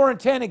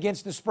 4-10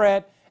 against the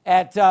spread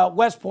at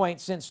West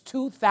Point since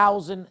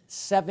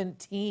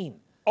 2017.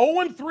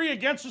 0-3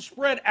 against the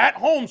spread at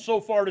home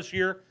so far this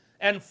year,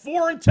 and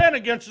 4-10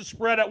 against the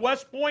spread at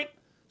West Point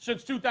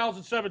since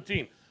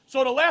 2017.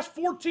 So the last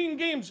 14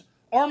 games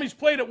Army's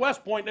played at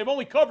West Point, they've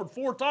only covered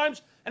 4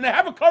 times, and they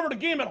haven't covered a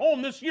game at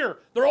home this year.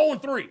 They're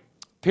 0-3.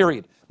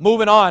 Period.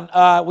 Moving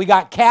on, we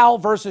got Cal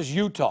versus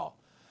Utah.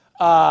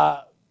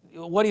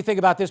 What do you think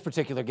about this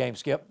particular game,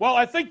 Skip? Well,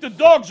 I think the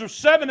Dogs are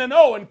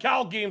 7-0 in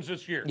Cal games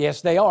this year.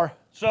 Yes, they are.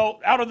 So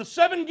out of the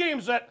 7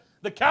 games that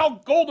the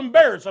Cal Golden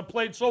Bears have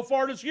played so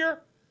far this year,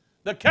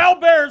 the Cal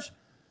Bears,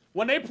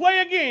 when they play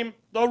a game,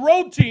 the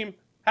road team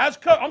has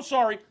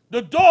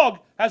the Dog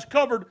has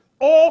covered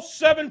all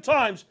 7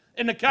 times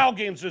in the Cal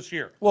games this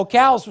year. Well,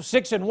 Cal's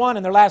 6-1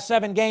 in their last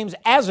 7 games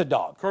as a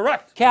dog.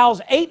 Correct.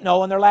 Cal's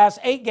 8-0 in their last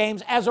 8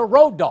 games as a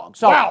road dog.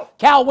 So wow.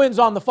 Cal wins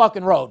on the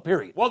fucking road,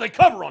 period. Well, they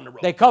cover on the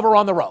road. They cover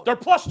on the road. They're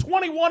plus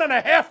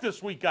 21.5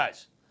 this week,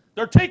 guys.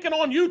 They're taking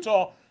on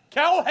Utah.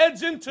 Cal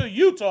heads into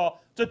Utah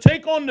to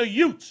take on the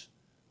Utes,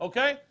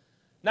 okay?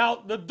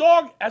 Now, the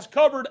Dog has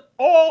covered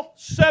all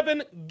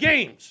 7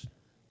 games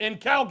in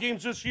Cal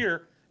games this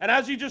year. And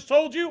as he just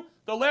told you,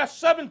 the last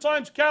 7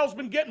 times Cal's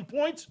been getting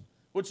points,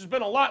 which has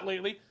been a lot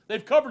lately,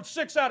 they've covered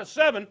 6 out of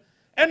 7,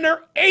 and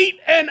they're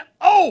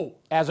 8-0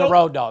 as a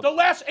road dog. The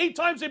last 8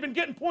 times they've been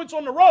getting points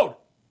on the road.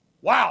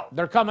 Wow.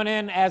 They're coming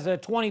in as a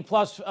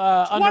 20-plus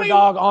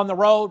underdog on the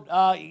road.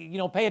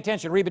 Pay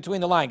attention. Read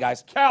between the line,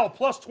 guys. Cal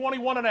plus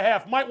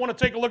 21.5. Might want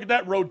to take a look at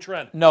that road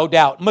trend. No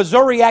doubt.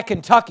 Missouri at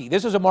Kentucky.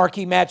 This is a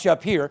marquee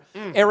matchup here.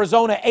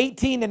 Arizona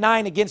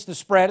 18-9 against the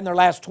spread in their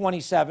last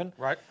 27.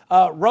 Right.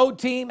 Road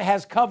team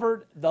has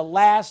covered the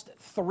last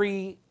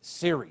 3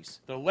 series.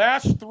 The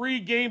last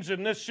 3 games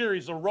in this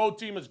series, the road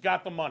team has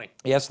got the money.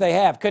 Yes, they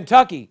have.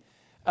 Kentucky,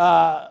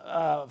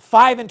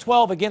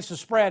 5-12 against the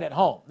spread at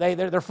home.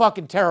 They're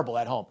fucking terrible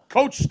at home.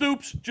 Coach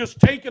Stoops just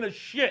taking a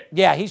shit.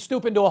 Yeah, he's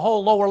stooping to a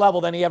whole lower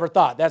level than he ever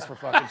thought. That's for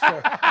fucking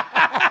sure.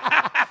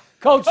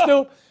 Coach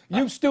Stoop,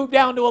 you've stooped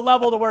down to a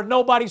level to where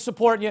nobody's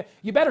supporting you.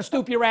 You better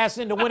stoop your ass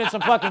into winning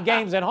some fucking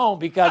games at home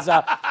because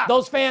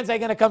those fans ain't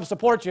going to come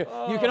support you.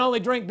 You can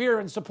only drink beer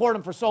and support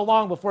them for so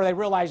long before they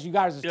realize you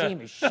guys' team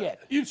is shit.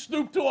 You've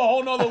stooped to a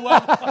whole nother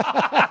level.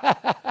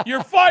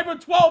 You're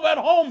 5-12 at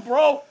home,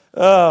 bro.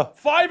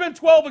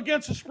 5-12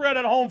 against the spread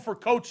at home for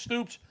Coach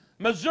Stoops.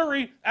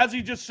 Missouri, as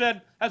he just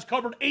said, has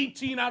covered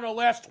 18 out of the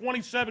last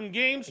 27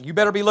 games. You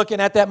better be looking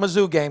at that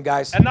Mizzou game,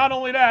 guys. And not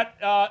only that,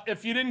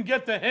 if you didn't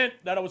get the hint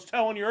that I was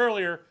telling you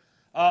earlier,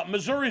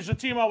 Missouri's the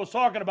team I was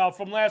talking about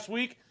from last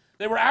week.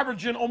 They were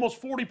averaging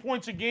almost 40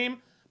 points a game,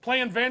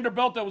 playing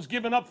Vanderbilt that was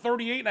giving up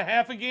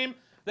 38.5 a game.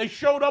 They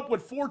showed up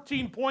with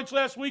 14 points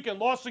last week and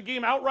lost the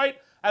game outright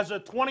as a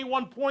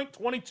 21-point,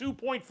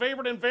 22-point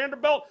favorite in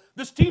Vanderbilt.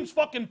 This team's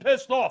fucking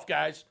pissed off,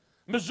 guys.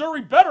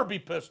 Missouri better be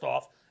pissed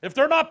off. If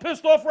they're not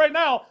pissed off right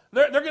now,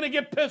 they're going to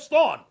get pissed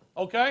on,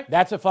 okay?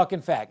 That's a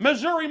fucking fact.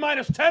 Missouri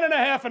minus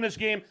 10.5 in this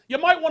game. You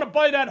might want to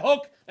buy that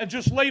hook and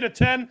just lay to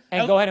 10.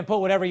 And go ahead and put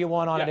whatever you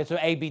want on it. It's an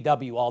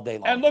ABW all day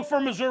long. And look for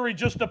Missouri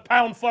just to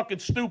pound fucking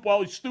Stoop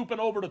while he's stooping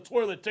over the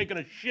toilet taking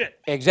a shit.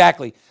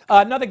 Exactly.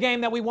 Another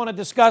game that we want to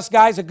discuss,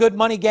 guys, a good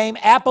money game,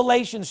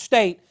 Appalachian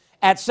State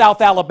at South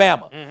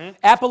Alabama.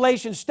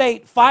 Appalachian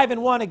State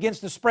 5-1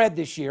 against the spread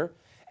this year.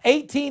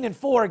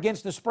 18-4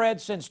 against the spread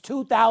since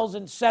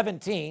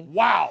 2017.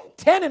 Wow.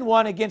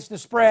 10-1 against the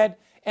spread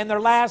in their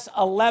last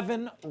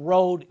 11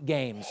 road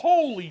games.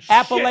 Holy shit.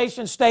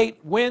 Appalachian State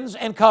wins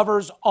and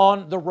covers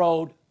on the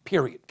road,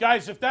 period.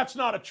 Guys, if that's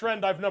not a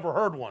trend, I've never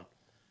heard one.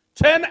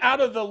 10 out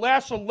of the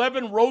last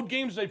 11 road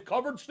games they've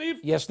covered,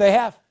 Steve? Yes, they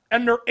have.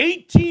 And they're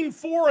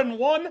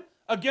 18-4-1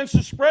 against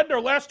the spread their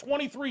last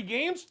 23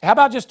 games? How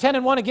about just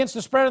 10-1 against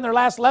the spread in their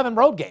last 11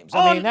 road games?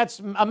 I mean, that's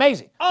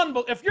amazing.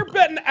 If you're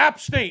betting App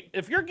State,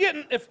 if you're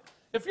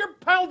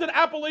pounding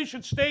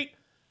Appalachian State,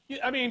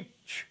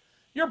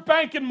 you're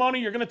banking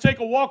money. You're going to take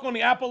a walk on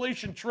the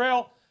Appalachian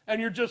Trail,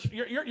 and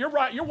you're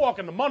right. You're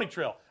walking the money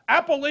trail.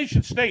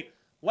 Appalachian State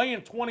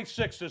laying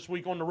 26 this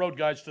week on the road,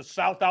 guys, to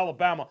South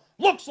Alabama.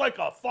 Looks like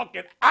a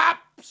fucking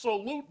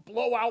absolute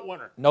blowout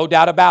winner. No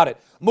doubt about it.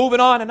 Moving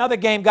on, another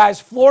game,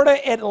 guys. Florida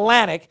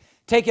Atlantic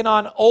taking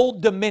on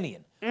Old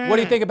Dominion. What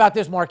do you think about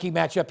this marquee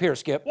matchup here,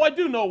 Skip? Well, I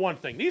do know one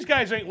thing. These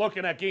guys ain't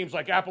looking at games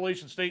like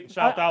Appalachian State and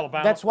South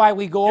Alabama. That's why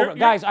we go over.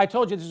 Guys, I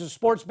told you this is a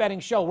sports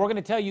betting show. We're going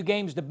to tell you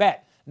games to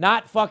bet,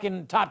 not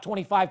fucking top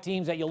 25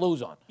 teams that you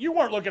lose on. You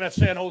weren't looking at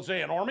San Jose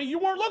and Army. You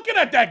weren't looking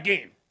at that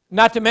game.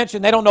 Not to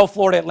mention, they don't know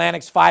Florida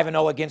Atlantic's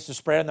 5-0 against the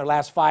spread in their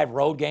last 5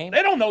 road games.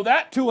 They don't know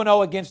that.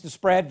 2-0 against the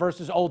spread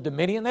versus Old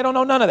Dominion. They don't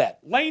know none of that.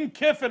 Lane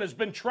Kiffin has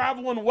been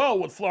traveling well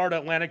with Florida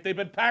Atlantic. They've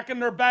been packing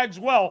their bags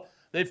well.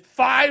 They've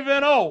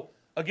 5-0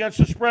 against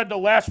the spread the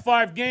last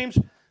 5 games.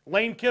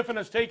 Lane Kiffin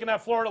has taken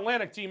that Florida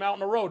Atlantic team out on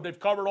the road. They've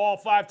covered all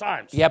 5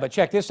 times. Yeah, but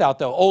check this out,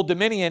 though. Old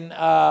Dominion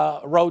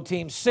road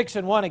team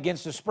 6-1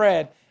 against the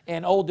spread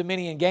in Old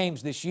Dominion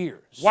games this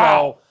year.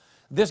 Wow. So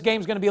this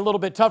game's going to be a little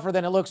bit tougher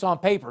than it looks on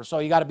paper, so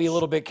you got to be a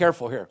little bit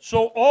careful here.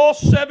 So all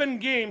 7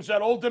 games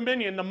that Old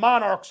Dominion, the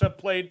Monarchs, have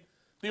played,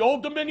 the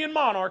Old Dominion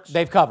Monarchs.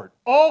 They've covered.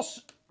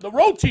 The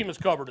road team is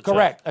covered. It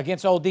Correct. says.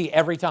 Against OD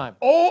every time.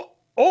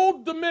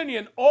 Old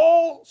Dominion,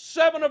 all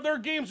 7 of their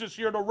games this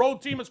year, the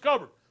road team is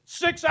covered.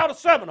 6 out of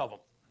 7 of them.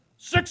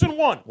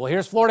 6-1. Well,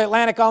 here's Florida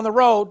Atlantic on the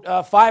road,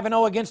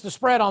 5-0 against the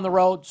spread on the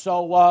road.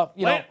 So,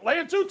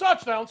 laying 2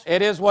 touchdowns.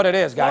 It is what it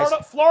is, guys.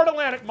 Florida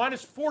Atlantic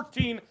minus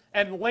 14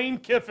 and Lane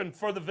Kiffin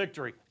for the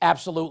victory.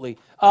 Absolutely.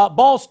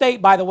 Ball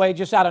State, by the way,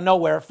 just out of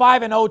nowhere,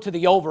 5-0 to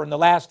the over in the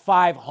last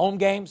 5 home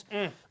games.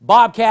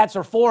 Bobcats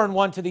are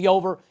 4-1 to the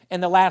over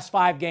in the last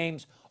 5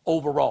 games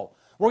overall.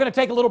 We're going to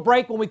take a little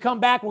break. When we come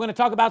back, we're going to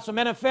talk about some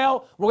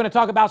NFL. We're going to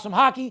talk about some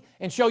hockey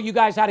and show you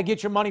guys how to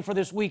get your money for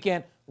this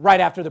weekend right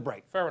after the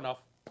break. Fair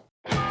enough.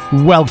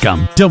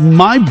 Welcome to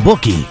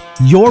MyBookie.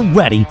 You're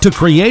ready to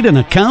create an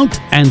account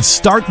and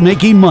start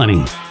making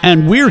money.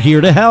 And we're here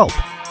to help.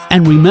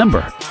 And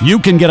remember, you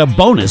can get a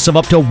bonus of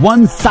up to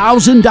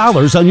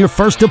 $1,000 on your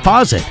first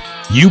deposit.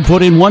 You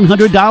put in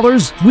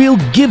 $100, we'll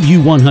give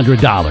you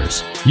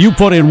 $100. You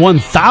put in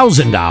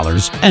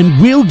 $1,000,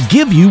 and we'll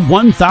give you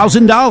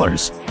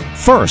 $1,000.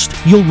 First,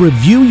 you'll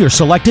review your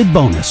selected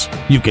bonus.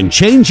 You can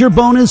change your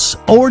bonus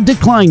or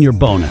decline your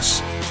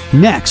bonus.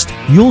 Next,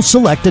 you'll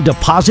select a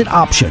deposit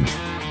option.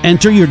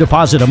 Enter your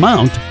deposit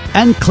amount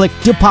and click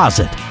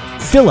Deposit.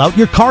 Fill out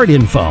your card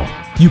info.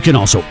 You can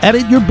also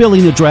edit your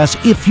billing address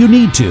if you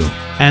need to,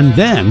 and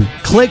then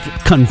click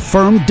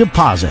Confirm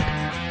Deposit.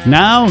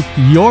 Now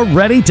you're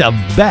ready to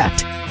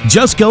bet.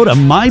 Just go to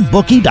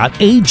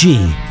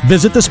mybookie.ag,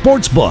 visit the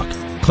sportsbook,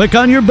 click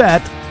on your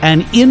bet,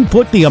 and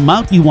input the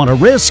amount you want to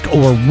risk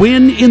or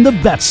win in the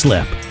bet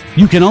slip.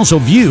 You can also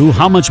view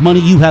how much money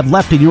you have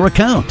left in your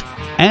account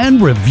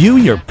and review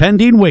your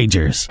pending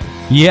wagers.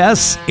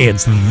 Yes,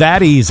 it's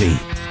that easy.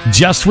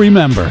 Just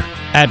remember,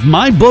 at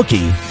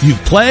MyBookie, you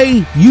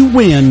play, you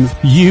win,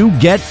 you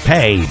get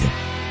paid.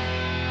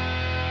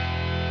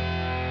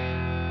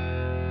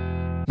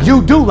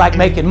 You do like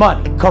making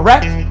money,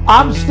 correct?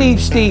 I'm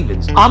Steve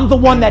Stevens. I'm the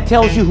one that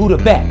tells you who to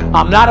bet.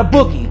 I'm not a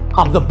bookie.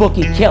 I'm the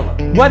bookie killer.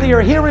 Whether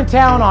you're here in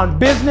town on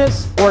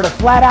business or to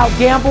flat out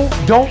gamble,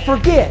 don't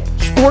forget,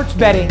 sports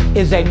betting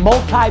is a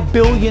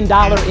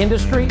multi-billion-dollar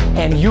industry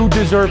and you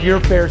deserve your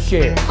fair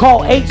share.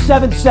 Call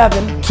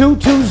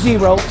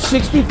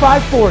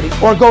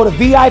 877-220-6540 or go to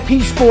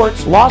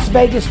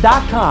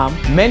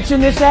VIPSportsLasVegas.com, mention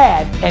this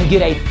ad, and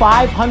get a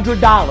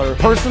 $500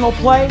 personal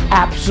play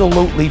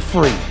absolutely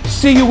free.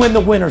 See you in the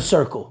winner's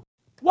circle.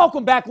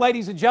 Welcome back,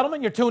 ladies and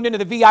gentlemen. You're tuned into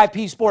the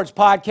VIP Sports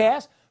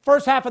Podcast.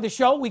 First half of the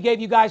show, we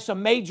gave you guys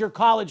some major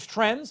college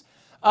trends.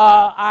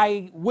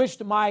 I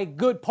wished my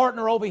good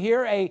partner over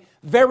here a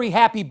very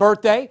happy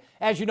birthday.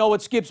 As you know,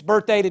 it's Skip's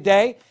birthday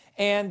today.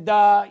 And,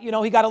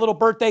 he got a little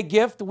birthday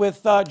gift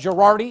with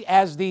Girardi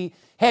as the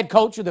head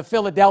coach of the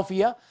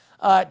Philadelphia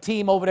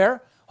team over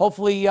there.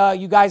 Hopefully,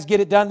 you guys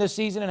get it done this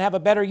season and have a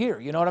better year.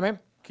 You know what I mean?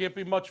 Can't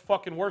be much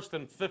fucking worse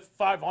than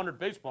 500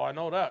 baseball. I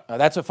know that.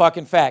 That's a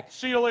fucking fact.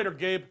 See you later,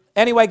 Gabe.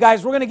 Anyway,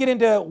 guys, we're going to get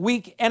into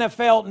week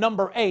NFL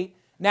number 8.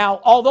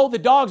 Now, although the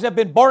dogs have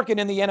been barking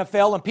in the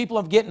NFL and people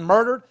have getting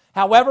murdered,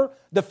 however,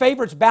 the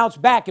favorites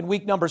bounced back in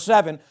week number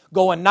 7,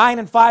 going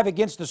 9-5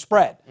 against the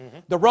spread.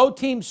 The road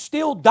team's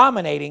still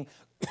dominating,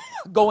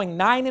 going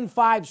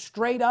 9-5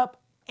 straight up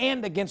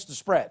and against the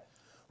spread.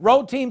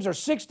 Road teams are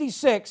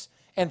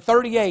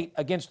 66-38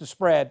 against the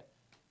spread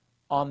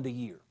on the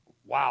year.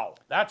 Wow,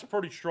 that's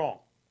pretty strong.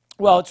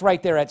 Well, it's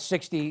right there at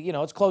 60,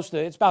 it's close to,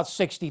 it's about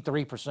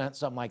 63%,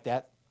 something like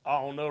that.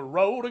 On the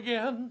road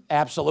again.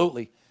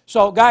 Absolutely.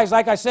 So, guys,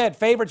 like I said,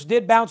 favorites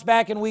did bounce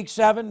back in week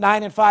 7,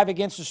 9-5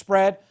 against the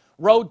spread.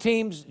 Road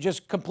teams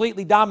just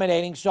completely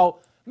dominating. So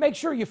make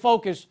sure you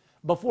focus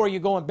before you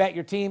go and bet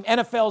your team.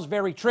 NFL is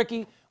very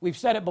tricky. We've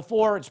said it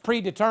before. It's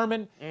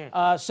predetermined.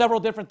 Several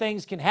different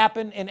things can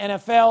happen in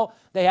NFL.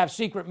 They have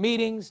secret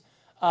meetings,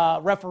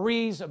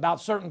 referees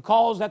about certain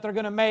calls that they're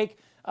going to make.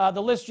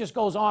 The list just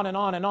goes on and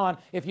on and on.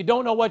 If you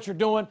don't know what you're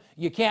doing,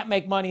 you can't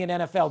make money in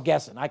NFL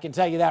guessing. I can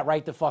tell you that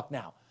right the fuck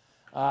now.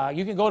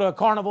 You can go to a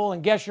carnival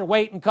and guess your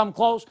weight and come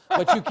close,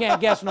 but you can't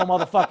guess no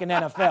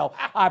motherfucking NFL.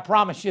 I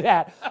promise you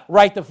that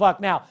right the fuck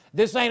now.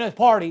 This ain't a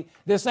party.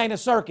 This ain't a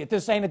circuit.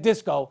 This ain't a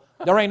disco.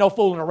 There ain't no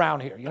fooling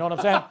around here. You know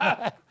what I'm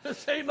saying?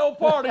 This ain't no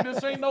party.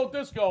 This ain't no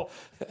disco.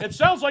 It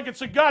sounds like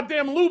it's a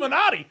goddamn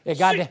Illuminati.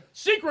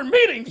 Secret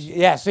meetings.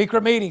 Yeah,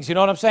 secret meetings. You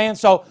know what I'm saying?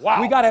 So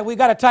wow. we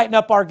gotta tighten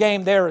up our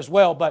game there as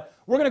well. But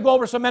we're gonna go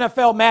over some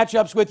NFL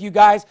matchups with you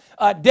guys.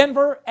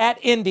 Denver at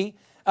Indy.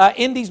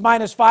 Indy's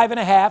minus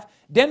 5.5.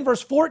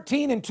 Denver's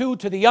 14-2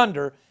 to the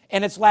under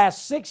in its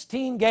last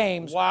 16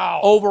 games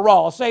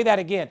overall. I'll say that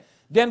again.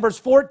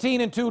 Denver's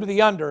 14-2 to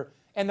the under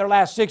in their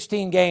last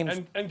 16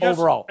 games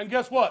overall. And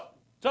guess what?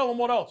 Tell them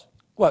what else.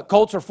 What,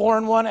 Colts are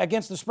 4-1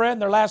 against the spread in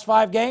their last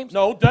 5 games?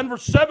 No,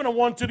 Denver's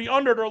 7-1 to the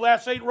under their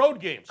last 8 road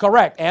games.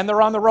 Correct, and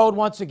they're on the road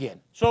once again.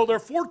 So they're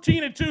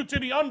 14-2 to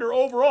the under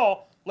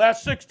overall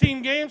last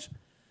 16 games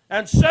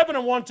and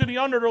 7-1 to the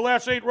under their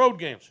last 8 road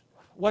games.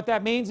 What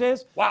that means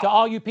is, to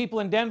all you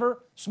people in Denver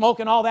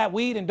smoking all that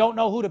weed and don't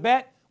know who to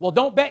bet, well,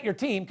 don't bet your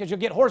team because you'll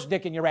get horse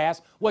dick in your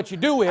ass. What you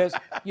do is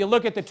you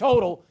look at the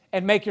total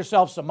and make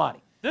yourself some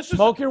money.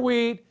 Smoke your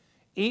weed,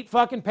 eat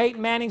fucking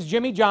Peyton Manning's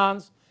Jimmy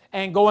John's,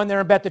 and go in there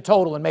and bet the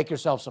total and make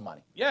yourself some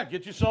money. Yeah,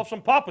 get yourself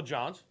some Papa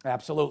John's.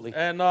 Absolutely.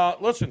 And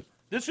listen,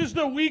 this is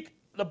the week,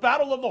 the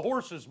battle of the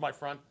horses, my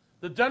friend.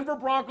 The Denver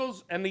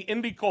Broncos and the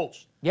Indy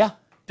Colts. Yeah.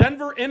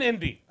 Denver and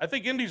Indy. I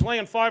think Indy's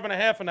laying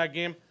 5.5 in that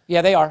game.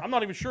 Yeah, they are. I'm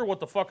not even sure what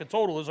the fucking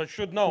total is. I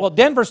should know. Well,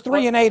 Denver's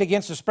 3-8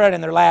 against the spread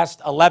in their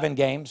last 11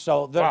 games,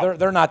 so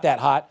they're not that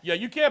hot. Yeah,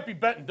 you can't be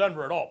betting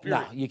Denver at all,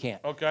 period. No, you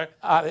can't. Okay.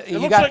 It you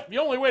looks like the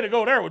only way to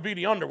go there would be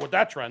the under with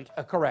that trend.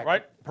 Correct.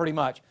 Right? Pretty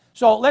much.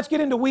 So let's get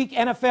into week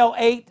NFL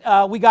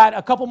 8. We got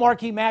a couple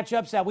marquee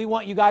matchups that we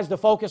want you guys to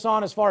focus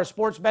on as far as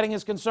sports betting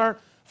is concerned.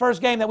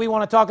 First game that we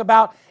want to talk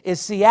about is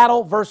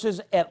Seattle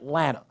versus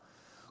Atlanta.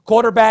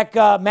 Quarterback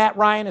Matt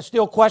Ryan is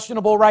still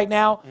questionable right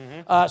now.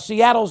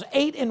 Seattle's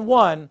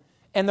 8-1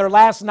 in their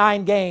last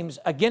 9 games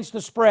against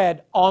the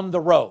spread on the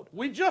road.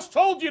 We just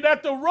told you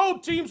that the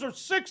road teams are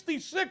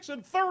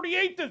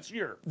 66-38 this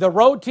year. The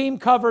road team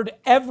covered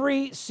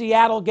every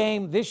Seattle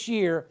game this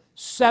year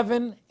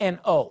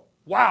 7-0.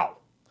 Wow.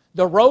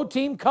 The road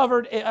team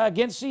covered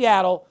against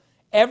Seattle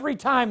every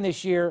time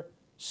this year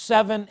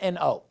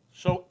 7-0.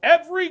 So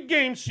every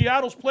game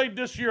Seattle's played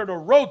this year, the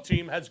road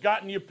team has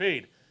gotten you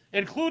paid,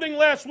 including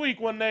last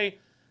week when they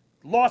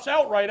lost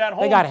outright at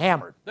home. They got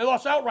hammered. They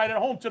lost outright at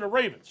home to the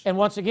Ravens. And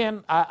once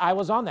again, I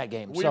was on that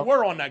game. We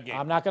were on that game.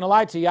 I'm not going to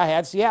lie to you. I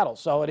had Seattle,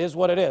 so it is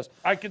what it is.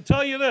 I can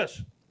tell you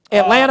this.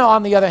 Atlanta,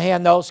 on the other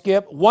hand, though,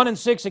 Skip,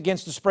 1-6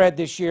 against the spread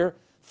this year,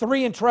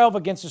 3-12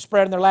 against the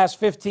spread in their last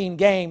 15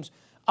 games.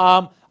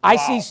 I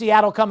see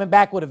Seattle coming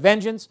back with a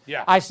vengeance.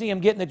 Yeah. I see them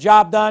getting the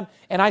job done,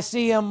 and I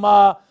see them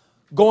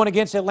going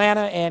against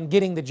Atlanta and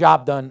getting the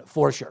job done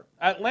for sure.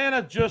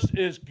 Atlanta just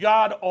is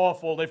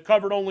god-awful. They've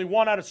covered only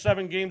 1 out of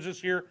 7 games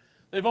this year.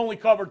 They've only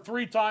covered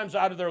 3 times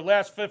out of their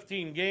last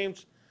 15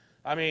 games.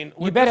 I mean,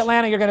 you bet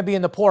Atlanta you're going to be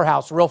in the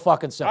poorhouse real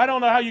fucking simple. I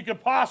don't know how you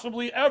could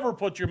possibly ever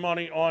put your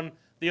money on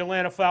the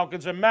Atlanta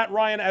Falcons. And Matt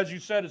Ryan, as you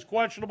said, is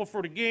questionable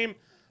for the game.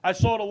 I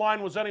saw the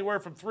line was anywhere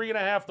from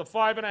 3.5 to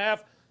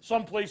 5.5.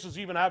 Some places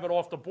even have it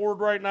off the board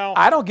right now.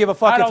 I don't give a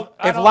fuck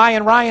if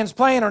Lion Ryan's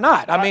playing or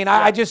not.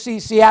 I just see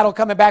Seattle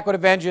coming back with a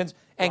vengeance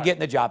and getting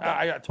the job done.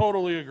 I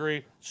totally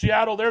agree.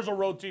 Seattle, there's a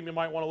road team you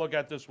might want to look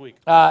at this week.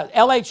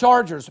 LA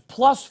Chargers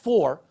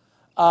 +4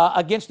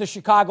 against the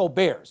Chicago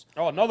Bears.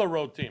 Oh, another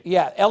road team.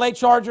 Yeah, LA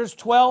Chargers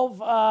 12.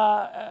 What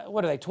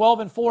are they?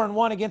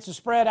 12-4-1 against the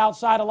spread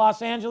outside of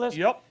Los Angeles.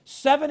 Yep.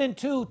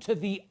 7-2 to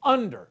the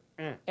under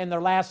in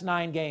their last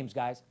 9 games,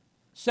 guys.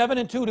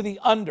 7-2 to the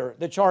under,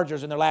 the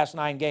Chargers in their last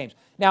 9 games.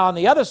 Now, on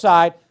the other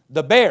side,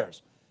 the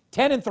Bears,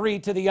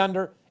 10-3 to the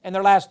under in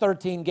their last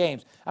 13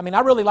 games. I mean, I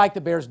really like the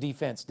Bears'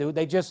 defense, dude.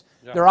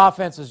 Their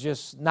offense is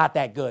just not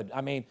that good.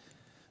 I mean,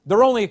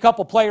 they're only a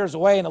couple players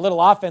away and a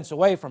little offense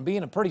away from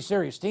being a pretty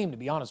serious team, to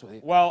be honest with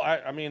you. Well,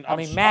 I mean,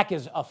 Mac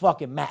is a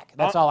fucking Mac.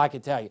 That's all I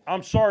can tell you.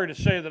 I'm sorry to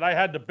say that I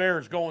had the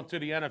Bears going to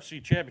the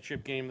NFC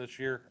Championship game this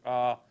year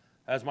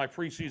as my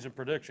preseason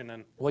prediction.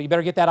 And well, you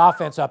better get that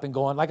offense up and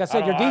going. Like I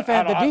said,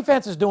 the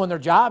defense is doing their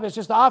job. It's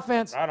just the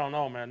offense. I don't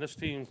know, man. This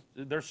team,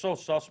 they're so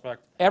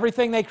suspect.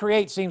 Everything they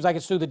create seems like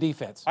it's through the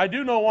defense. I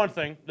do know one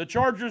thing. The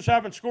Chargers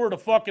haven't scored a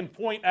fucking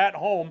point at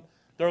home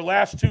their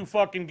last 2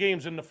 fucking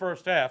games in the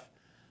first half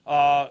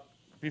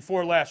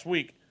before last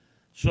week.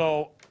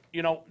 So,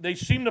 they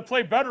seem to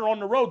play better on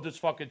the road, this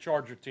fucking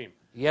Charger team.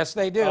 Yes,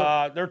 they do.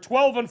 They're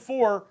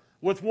 12-4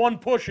 with 1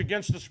 push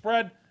against the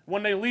spread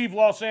when they leave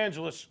Los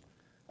Angeles.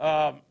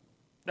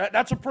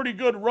 That's a pretty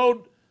good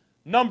road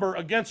number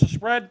against the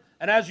spread.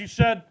 And as you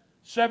said,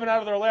 7 out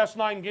of their last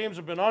 9 games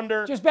have been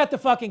under. Just bet the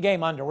fucking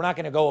game under. We're not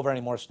going to go over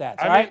any more stats.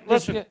 I mean,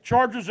 listen,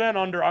 Chargers and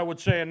under, I would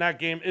say, in that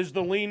game is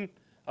the lean.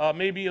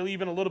 Maybe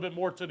even a little bit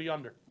more to the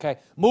under. Okay.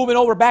 Moving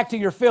over back to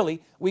your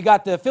Philly, we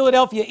got the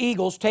Philadelphia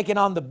Eagles taking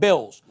on the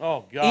Bills.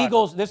 Oh, God.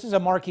 Eagles, this is a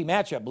marquee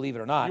matchup, believe it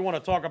or not. You want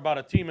to talk about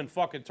a team in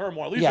fucking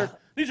turmoil.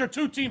 These are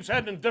 2 teams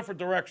heading in different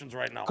directions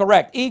right now.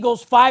 Correct.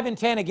 Eagles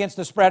 5-10 against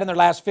the spread in their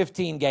last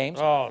 15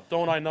 games. Oh,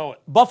 don't I know it.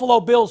 Buffalo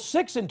Bills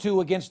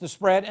 6-2 against the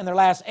spread in their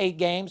last 8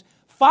 games.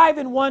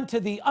 5-1 to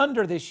the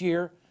under this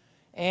year.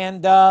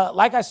 And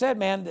like I said,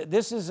 man,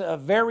 this is a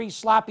very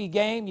sloppy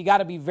game. You got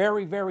to be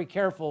very, very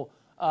careful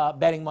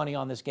betting money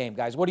on this game,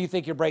 guys. What do you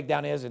think your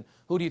breakdown is, and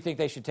who do you think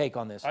they should take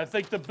on this? I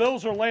think the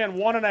Bills are laying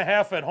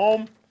 1.5 at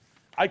home.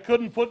 I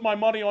couldn't put my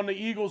money on the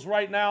Eagles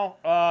right now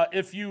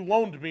if you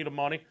loaned me the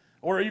money,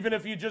 or even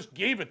if you just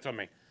gave it to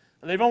me.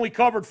 They've only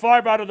covered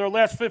 5 out of their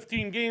last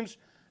 15 games.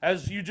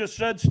 As you just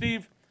said,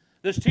 Steve,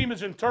 this team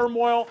is in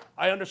turmoil.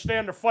 I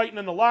understand they're fighting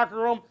in the locker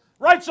room.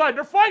 Right side,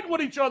 they're fighting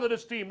with each other,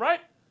 this team, right?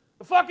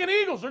 The fucking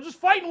Eagles, they're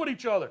just fighting with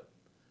each other.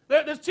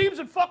 This team's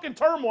in fucking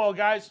turmoil,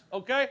 guys,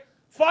 okay?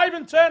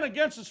 5-10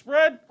 against the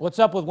spread. What's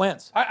up with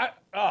Wentz?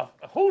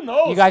 Who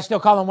knows? You guys still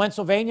call him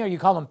Wentzylvania, or you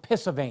call him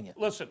Pissylvania?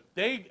 Listen,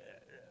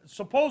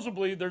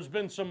 supposedly there's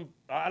been some,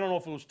 I don't know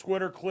if it was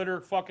Twitter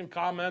fucking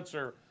comments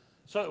or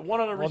one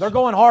of the. Well, they're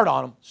going hard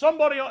on him.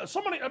 Somebody.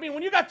 I mean,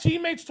 when you got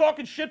teammates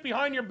talking shit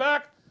behind your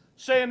back,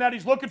 saying that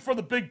he's looking for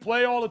the big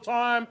play all the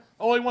time,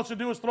 all he wants to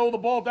do is throw the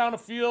ball down the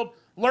field,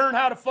 learn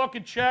how to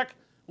fucking check.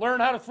 Learn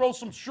how to throw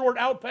some short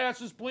out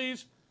passes,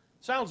 please.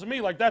 Sounds to me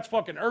like that's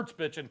fucking Ertz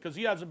bitching because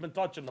he hasn't been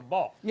touching the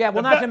ball. Yeah,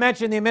 well, not to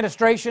mention the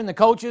administration, the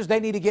coaches,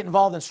 they need to get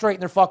involved and straighten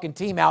their fucking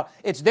team out.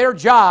 It's their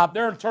job.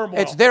 They're in turmoil.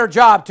 It's their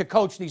job to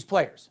coach these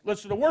players.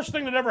 Listen, the worst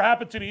thing that ever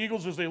happened to the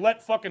Eagles is they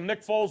let fucking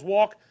Nick Foles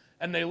walk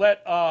and they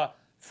let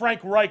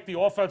Frank Reich, the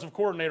offensive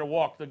coordinator,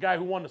 walk, the guy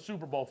who won the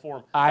Super Bowl for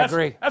him. I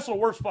agree. That's the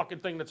worst fucking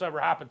thing that's ever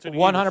happened to the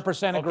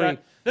 100% Eagles. agree.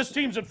 This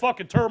team's in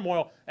fucking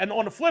turmoil. And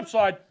on the flip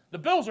side, the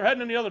Bills are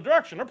heading in the other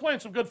direction. They're playing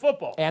some good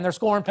football. And they're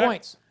scoring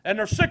points. And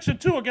they're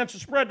 6-2 against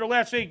the spread their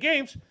last 8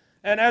 games.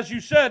 And as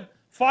you said,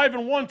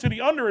 5-1 to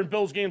the under in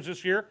Bills games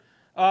this year.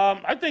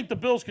 I think the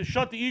Bills can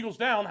shut the Eagles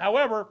down.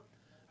 However,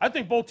 I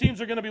think both teams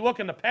are going to be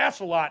looking to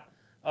pass a lot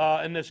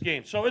in this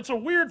game. So it's a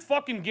weird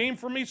fucking game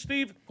for me,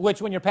 Steve.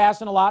 Which, when you're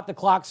passing a lot, the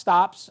clock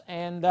stops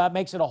and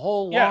makes it a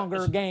whole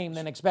longer game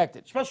than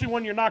expected. Especially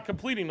when you're not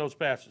completing those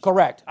passes.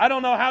 Correct. I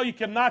don't know how you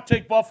cannot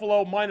take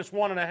Buffalo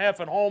 -1.5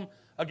 at home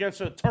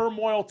against a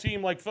turmoil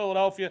team like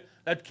Philadelphia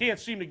that can't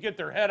seem to get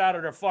their head out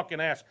of their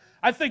fucking ass.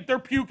 I think they're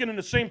puking in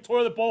the same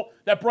toilet bowl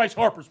that Bryce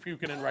Harper's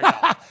puking in right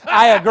now.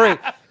 I agree.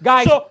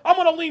 Guys. So I'm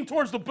going to lean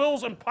towards the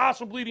Bills and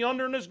possibly the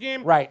under in this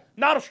game. Right.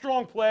 Not a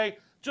strong play,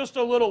 just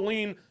a little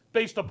lean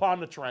based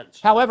upon the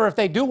trends. However, if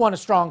they do want a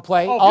strong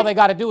play, all they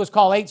got to do is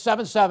call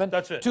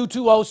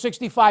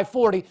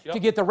 877-220-6540 to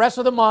get the rest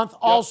of the month,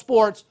 all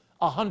sports,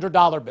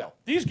 $100 bill.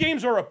 These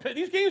games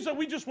that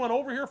we just went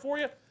over here for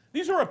you,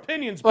 these are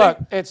opinions. Look,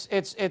 it's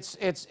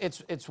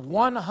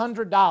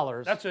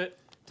 $100. That's it.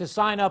 To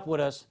sign up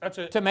with us. That's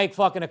it. To make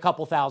fucking a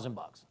couple $1,000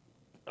 bucks.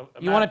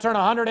 You want to turn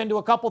 100 into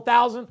a couple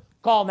thousand?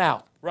 Call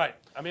now. Right.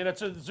 I mean,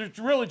 it's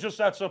really just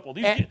that simple.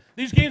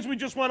 These games we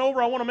just went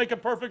over, I want to make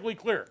it perfectly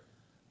clear.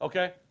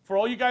 Okay? For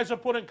all you guys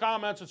that put in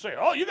comments and say,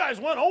 oh, you guys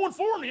went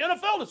 0-4 in the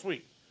NFL this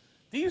week.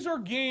 These are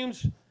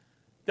games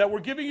that we're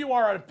giving you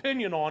our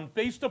opinion on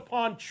based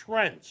upon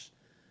trends.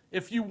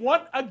 If you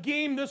want a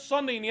game this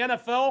Sunday in the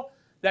NFL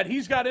that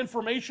he's got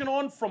information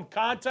on from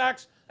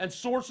contacts and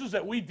sources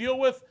that we deal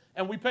with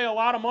and we pay a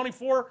lot of money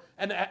for,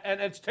 and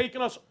it's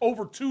taken us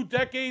over 2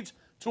 decades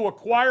to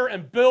acquire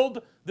and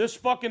build this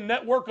fucking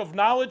network of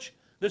knowledge,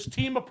 this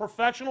team of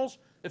professionals.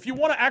 If you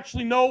want to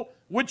actually know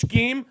which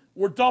game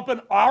we're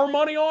dumping our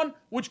money on,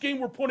 which game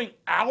we're putting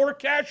our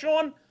cash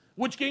on,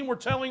 which game we're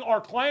telling our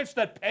clients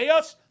that pay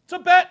us to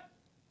bet,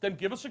 then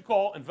give us a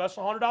call, invest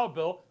a $100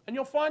 bill, and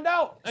you'll find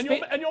out, and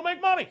you'll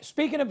make money.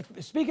 Speaking of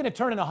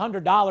turning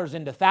 $100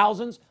 into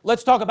thousands,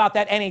 let's talk about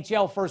that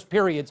NHL first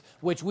periods,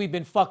 which we've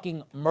been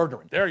fucking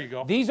murdering. There you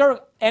go. These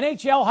are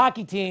NHL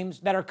hockey teams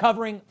that are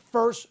covering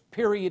first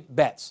period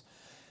bets.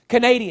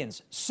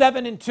 Canadians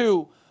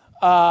 7-2.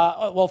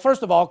 Well,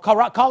 first of all,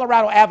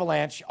 Colorado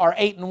Avalanche are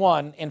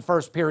 8-1 in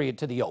first period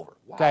to the over.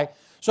 Wow. Okay,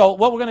 so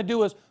what we're going to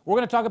do is we're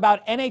going to talk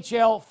about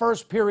NHL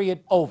first period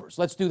overs.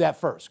 Let's do that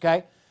first.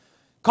 Okay.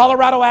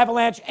 Colorado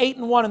Avalanche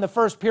 8-1 in the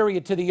first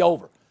period to the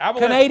over.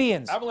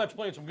 Avalanche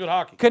playing some good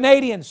hockey.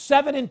 Canadians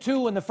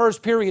 7-2 in the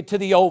first period to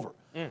the over.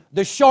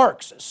 The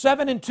Sharks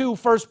 7-2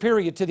 first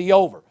period to the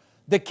over.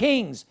 The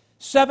Kings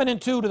 7-2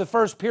 to the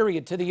first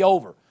period to the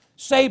over.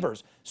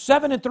 Sabres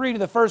 7-3 to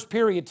the first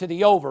period to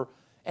the over.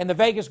 And the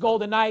Vegas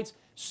Golden Knights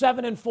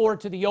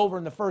 7-4 to the over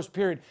in the first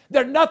period.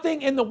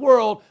 Nothing in the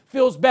world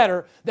feels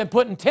better than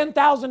putting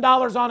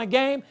 $10,000 on a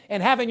game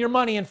and having your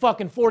money in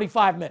fucking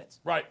 45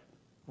 minutes. Right.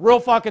 Real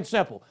fucking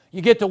simple.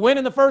 You get to win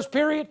in the first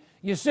period,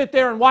 you sit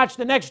there and watch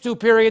the next 2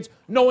 periods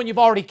knowing you've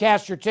already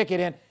cashed your ticket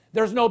in.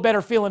 There's no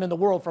better feeling in the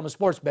world from a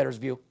sports bettor's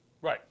view.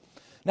 Right.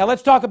 Now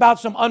let's talk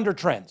about some under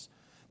trends.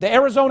 The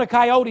Arizona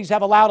Coyotes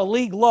have allowed a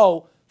league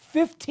low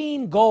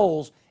 15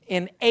 goals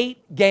in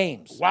 8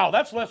 games. Wow,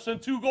 that's less than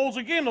 2 goals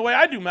a game the way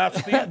I do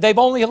math, Steve. They've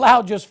only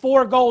allowed just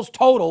 4 goals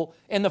total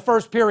in the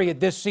first period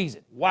this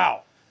season.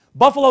 Wow.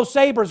 Buffalo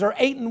Sabres are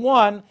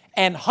 8-1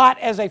 and hot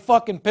as a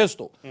fucking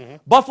pistol.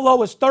 Buffalo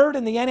is 3rd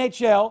in the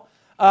NHL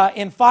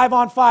in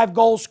 5-on-5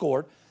 goals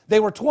scored. They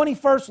were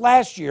 21st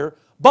last year.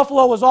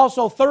 Buffalo was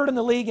also 3rd in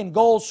the league in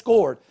goals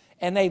scored,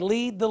 and they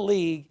lead the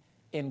league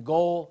in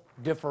goal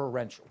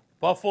differential.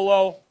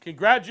 Buffalo,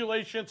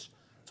 congratulations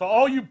to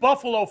all you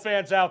Buffalo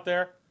fans out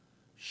there.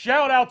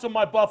 Shout out to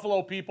my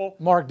Buffalo people.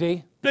 Mark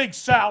D. Big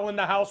Sal in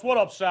the house. What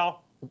up,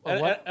 Sal?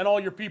 And all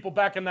your people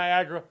back in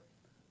Niagara.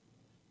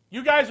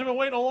 You guys have been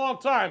waiting a long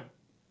time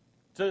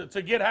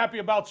to get happy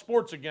about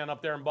sports again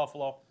up there in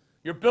Buffalo.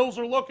 Your Bills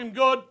are looking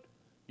good.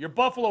 Your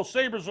Buffalo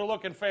Sabres are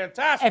looking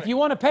fantastic. If you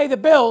want to pay the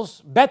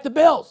bills, bet the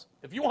Bills.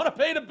 If you want to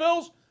pay the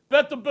bills,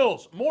 bet the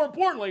Bills. More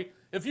importantly,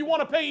 if you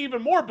want to pay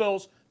even more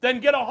bills, then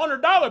get a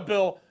 $100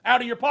 bill out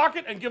of your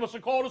pocket and give us a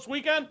call this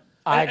weekend.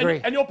 I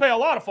agree. And you'll pay a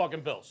lot of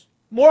fucking bills.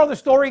 Moral of the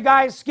story,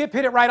 guys, Skip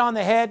hit it right on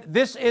the head.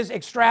 This is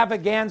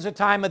extravaganza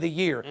time of the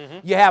year.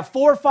 You have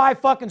 4 or 5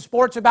 fucking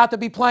sports about to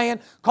be playing.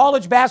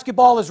 College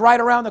basketball is right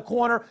around the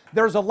corner.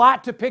 There's a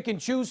lot to pick and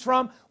choose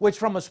from, which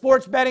from a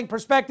sports betting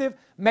perspective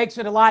makes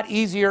it a lot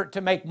easier to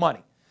make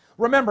money.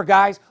 Remember,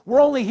 guys, we're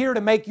only here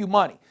to make you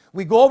money.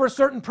 We go over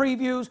certain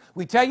previews.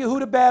 We tell you who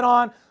to bet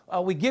on.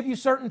 We give you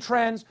certain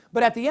trends.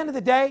 But at the end of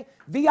the day,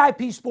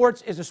 VIP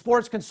Sports is a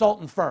sports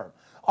consultant firm.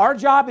 Our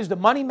job is to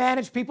money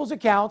manage people's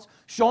accounts,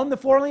 show them the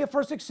formula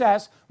for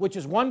success, which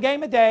is one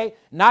game a day,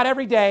 not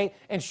every day,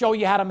 and show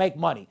you how to make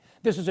money.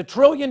 This is a $1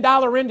 trillion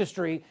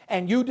industry,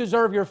 and you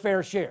deserve your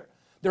fair share.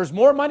 There's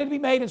more money to be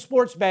made in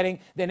sports betting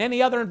than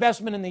any other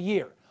investment in the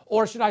year,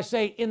 or should I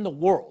say in the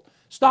world.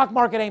 Stock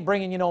market ain't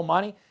bringing you no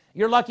money.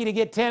 You're lucky to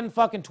get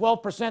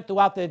 12%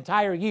 throughout the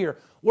entire year.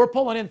 We're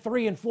pulling in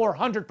 300% and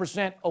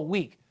 400% a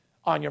week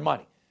on your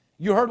money.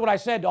 You heard what I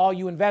said to all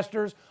you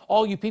investors,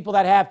 all you people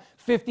that have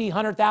 $50,000,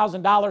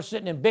 $100,000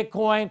 sitting in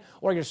Bitcoin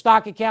or your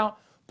stock account.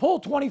 Pull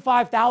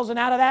 $25,000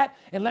 out of that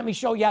and let me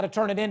show you how to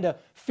turn it into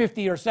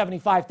 $50,000 or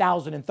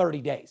 $75,000 in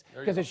 30 days.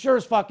 Because it sure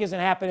as fuck isn't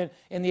happening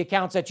in the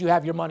accounts that you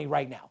have your money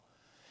right now.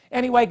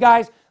 Anyway,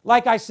 guys,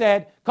 like I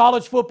said,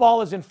 college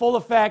football is in full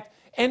effect.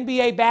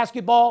 NBA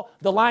basketball,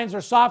 the lines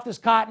are soft as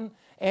cotton.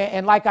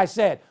 And like I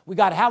said, we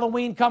got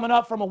Halloween coming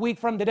up from a week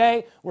from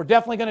today. We're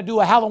definitely going to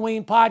do a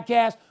Halloween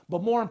podcast.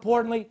 But more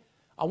importantly,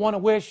 I want to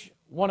wish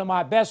one of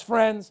my best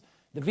friends,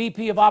 the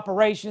VP of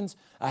Operations,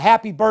 a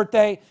happy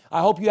birthday. I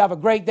hope you have a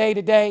great day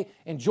today.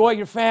 Enjoy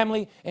your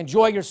family.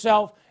 Enjoy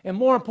yourself. And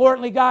more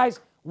importantly, guys,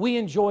 we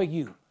enjoy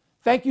you.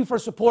 Thank you for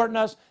supporting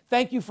us.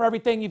 Thank you for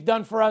everything you've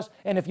done for us.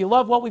 And if you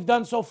love what we've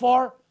done so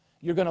far,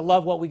 you're going to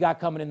love what we got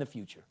coming in the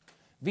future.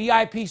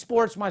 VIP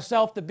Sports,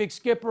 myself, the Big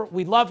Skipper,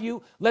 we love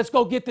you. Let's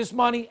go get this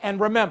money.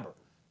 And remember,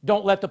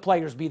 don't let the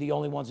players be the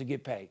only ones that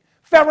get paid.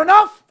 Fair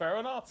enough? Fair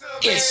enough.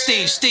 It's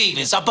Steve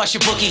Stevens. I bust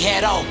your bookie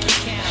head open.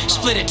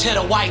 Split it to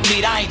the white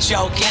meat, I ain't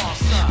joking.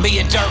 Me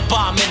and Dirt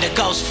Bomb in the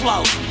ghost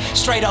float.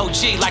 Straight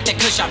OG like that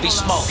kush I be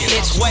smoking.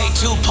 It's way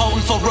too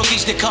potent for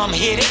rookies to come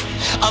hit it.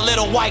 A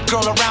little white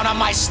girl around, I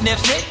might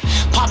sniff it.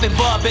 Poppin'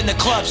 bub in the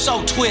club,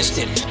 so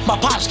twisted. My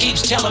pops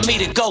keeps telling me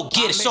to go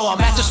get it. So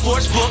I'm at the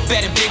sports book,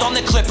 betting big on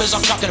the Clippers.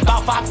 I'm talking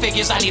about 5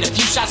 figures, I need a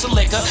few shots of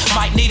liquor.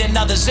 Might need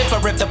another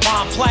zipper if the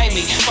bomb play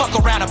me. Fuck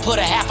around and put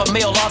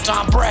 $500,000 on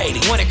Tom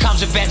Brady. When it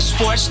comes to betting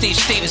sports, Steve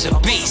Stevens a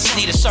beast.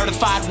 Need a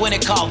certified winner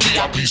called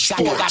VIP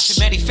Sports. Got too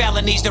many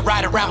felonies to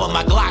ride around with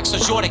my Glock, so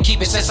sure to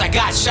keep it since I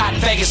got shot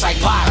in Vegas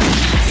like Byron.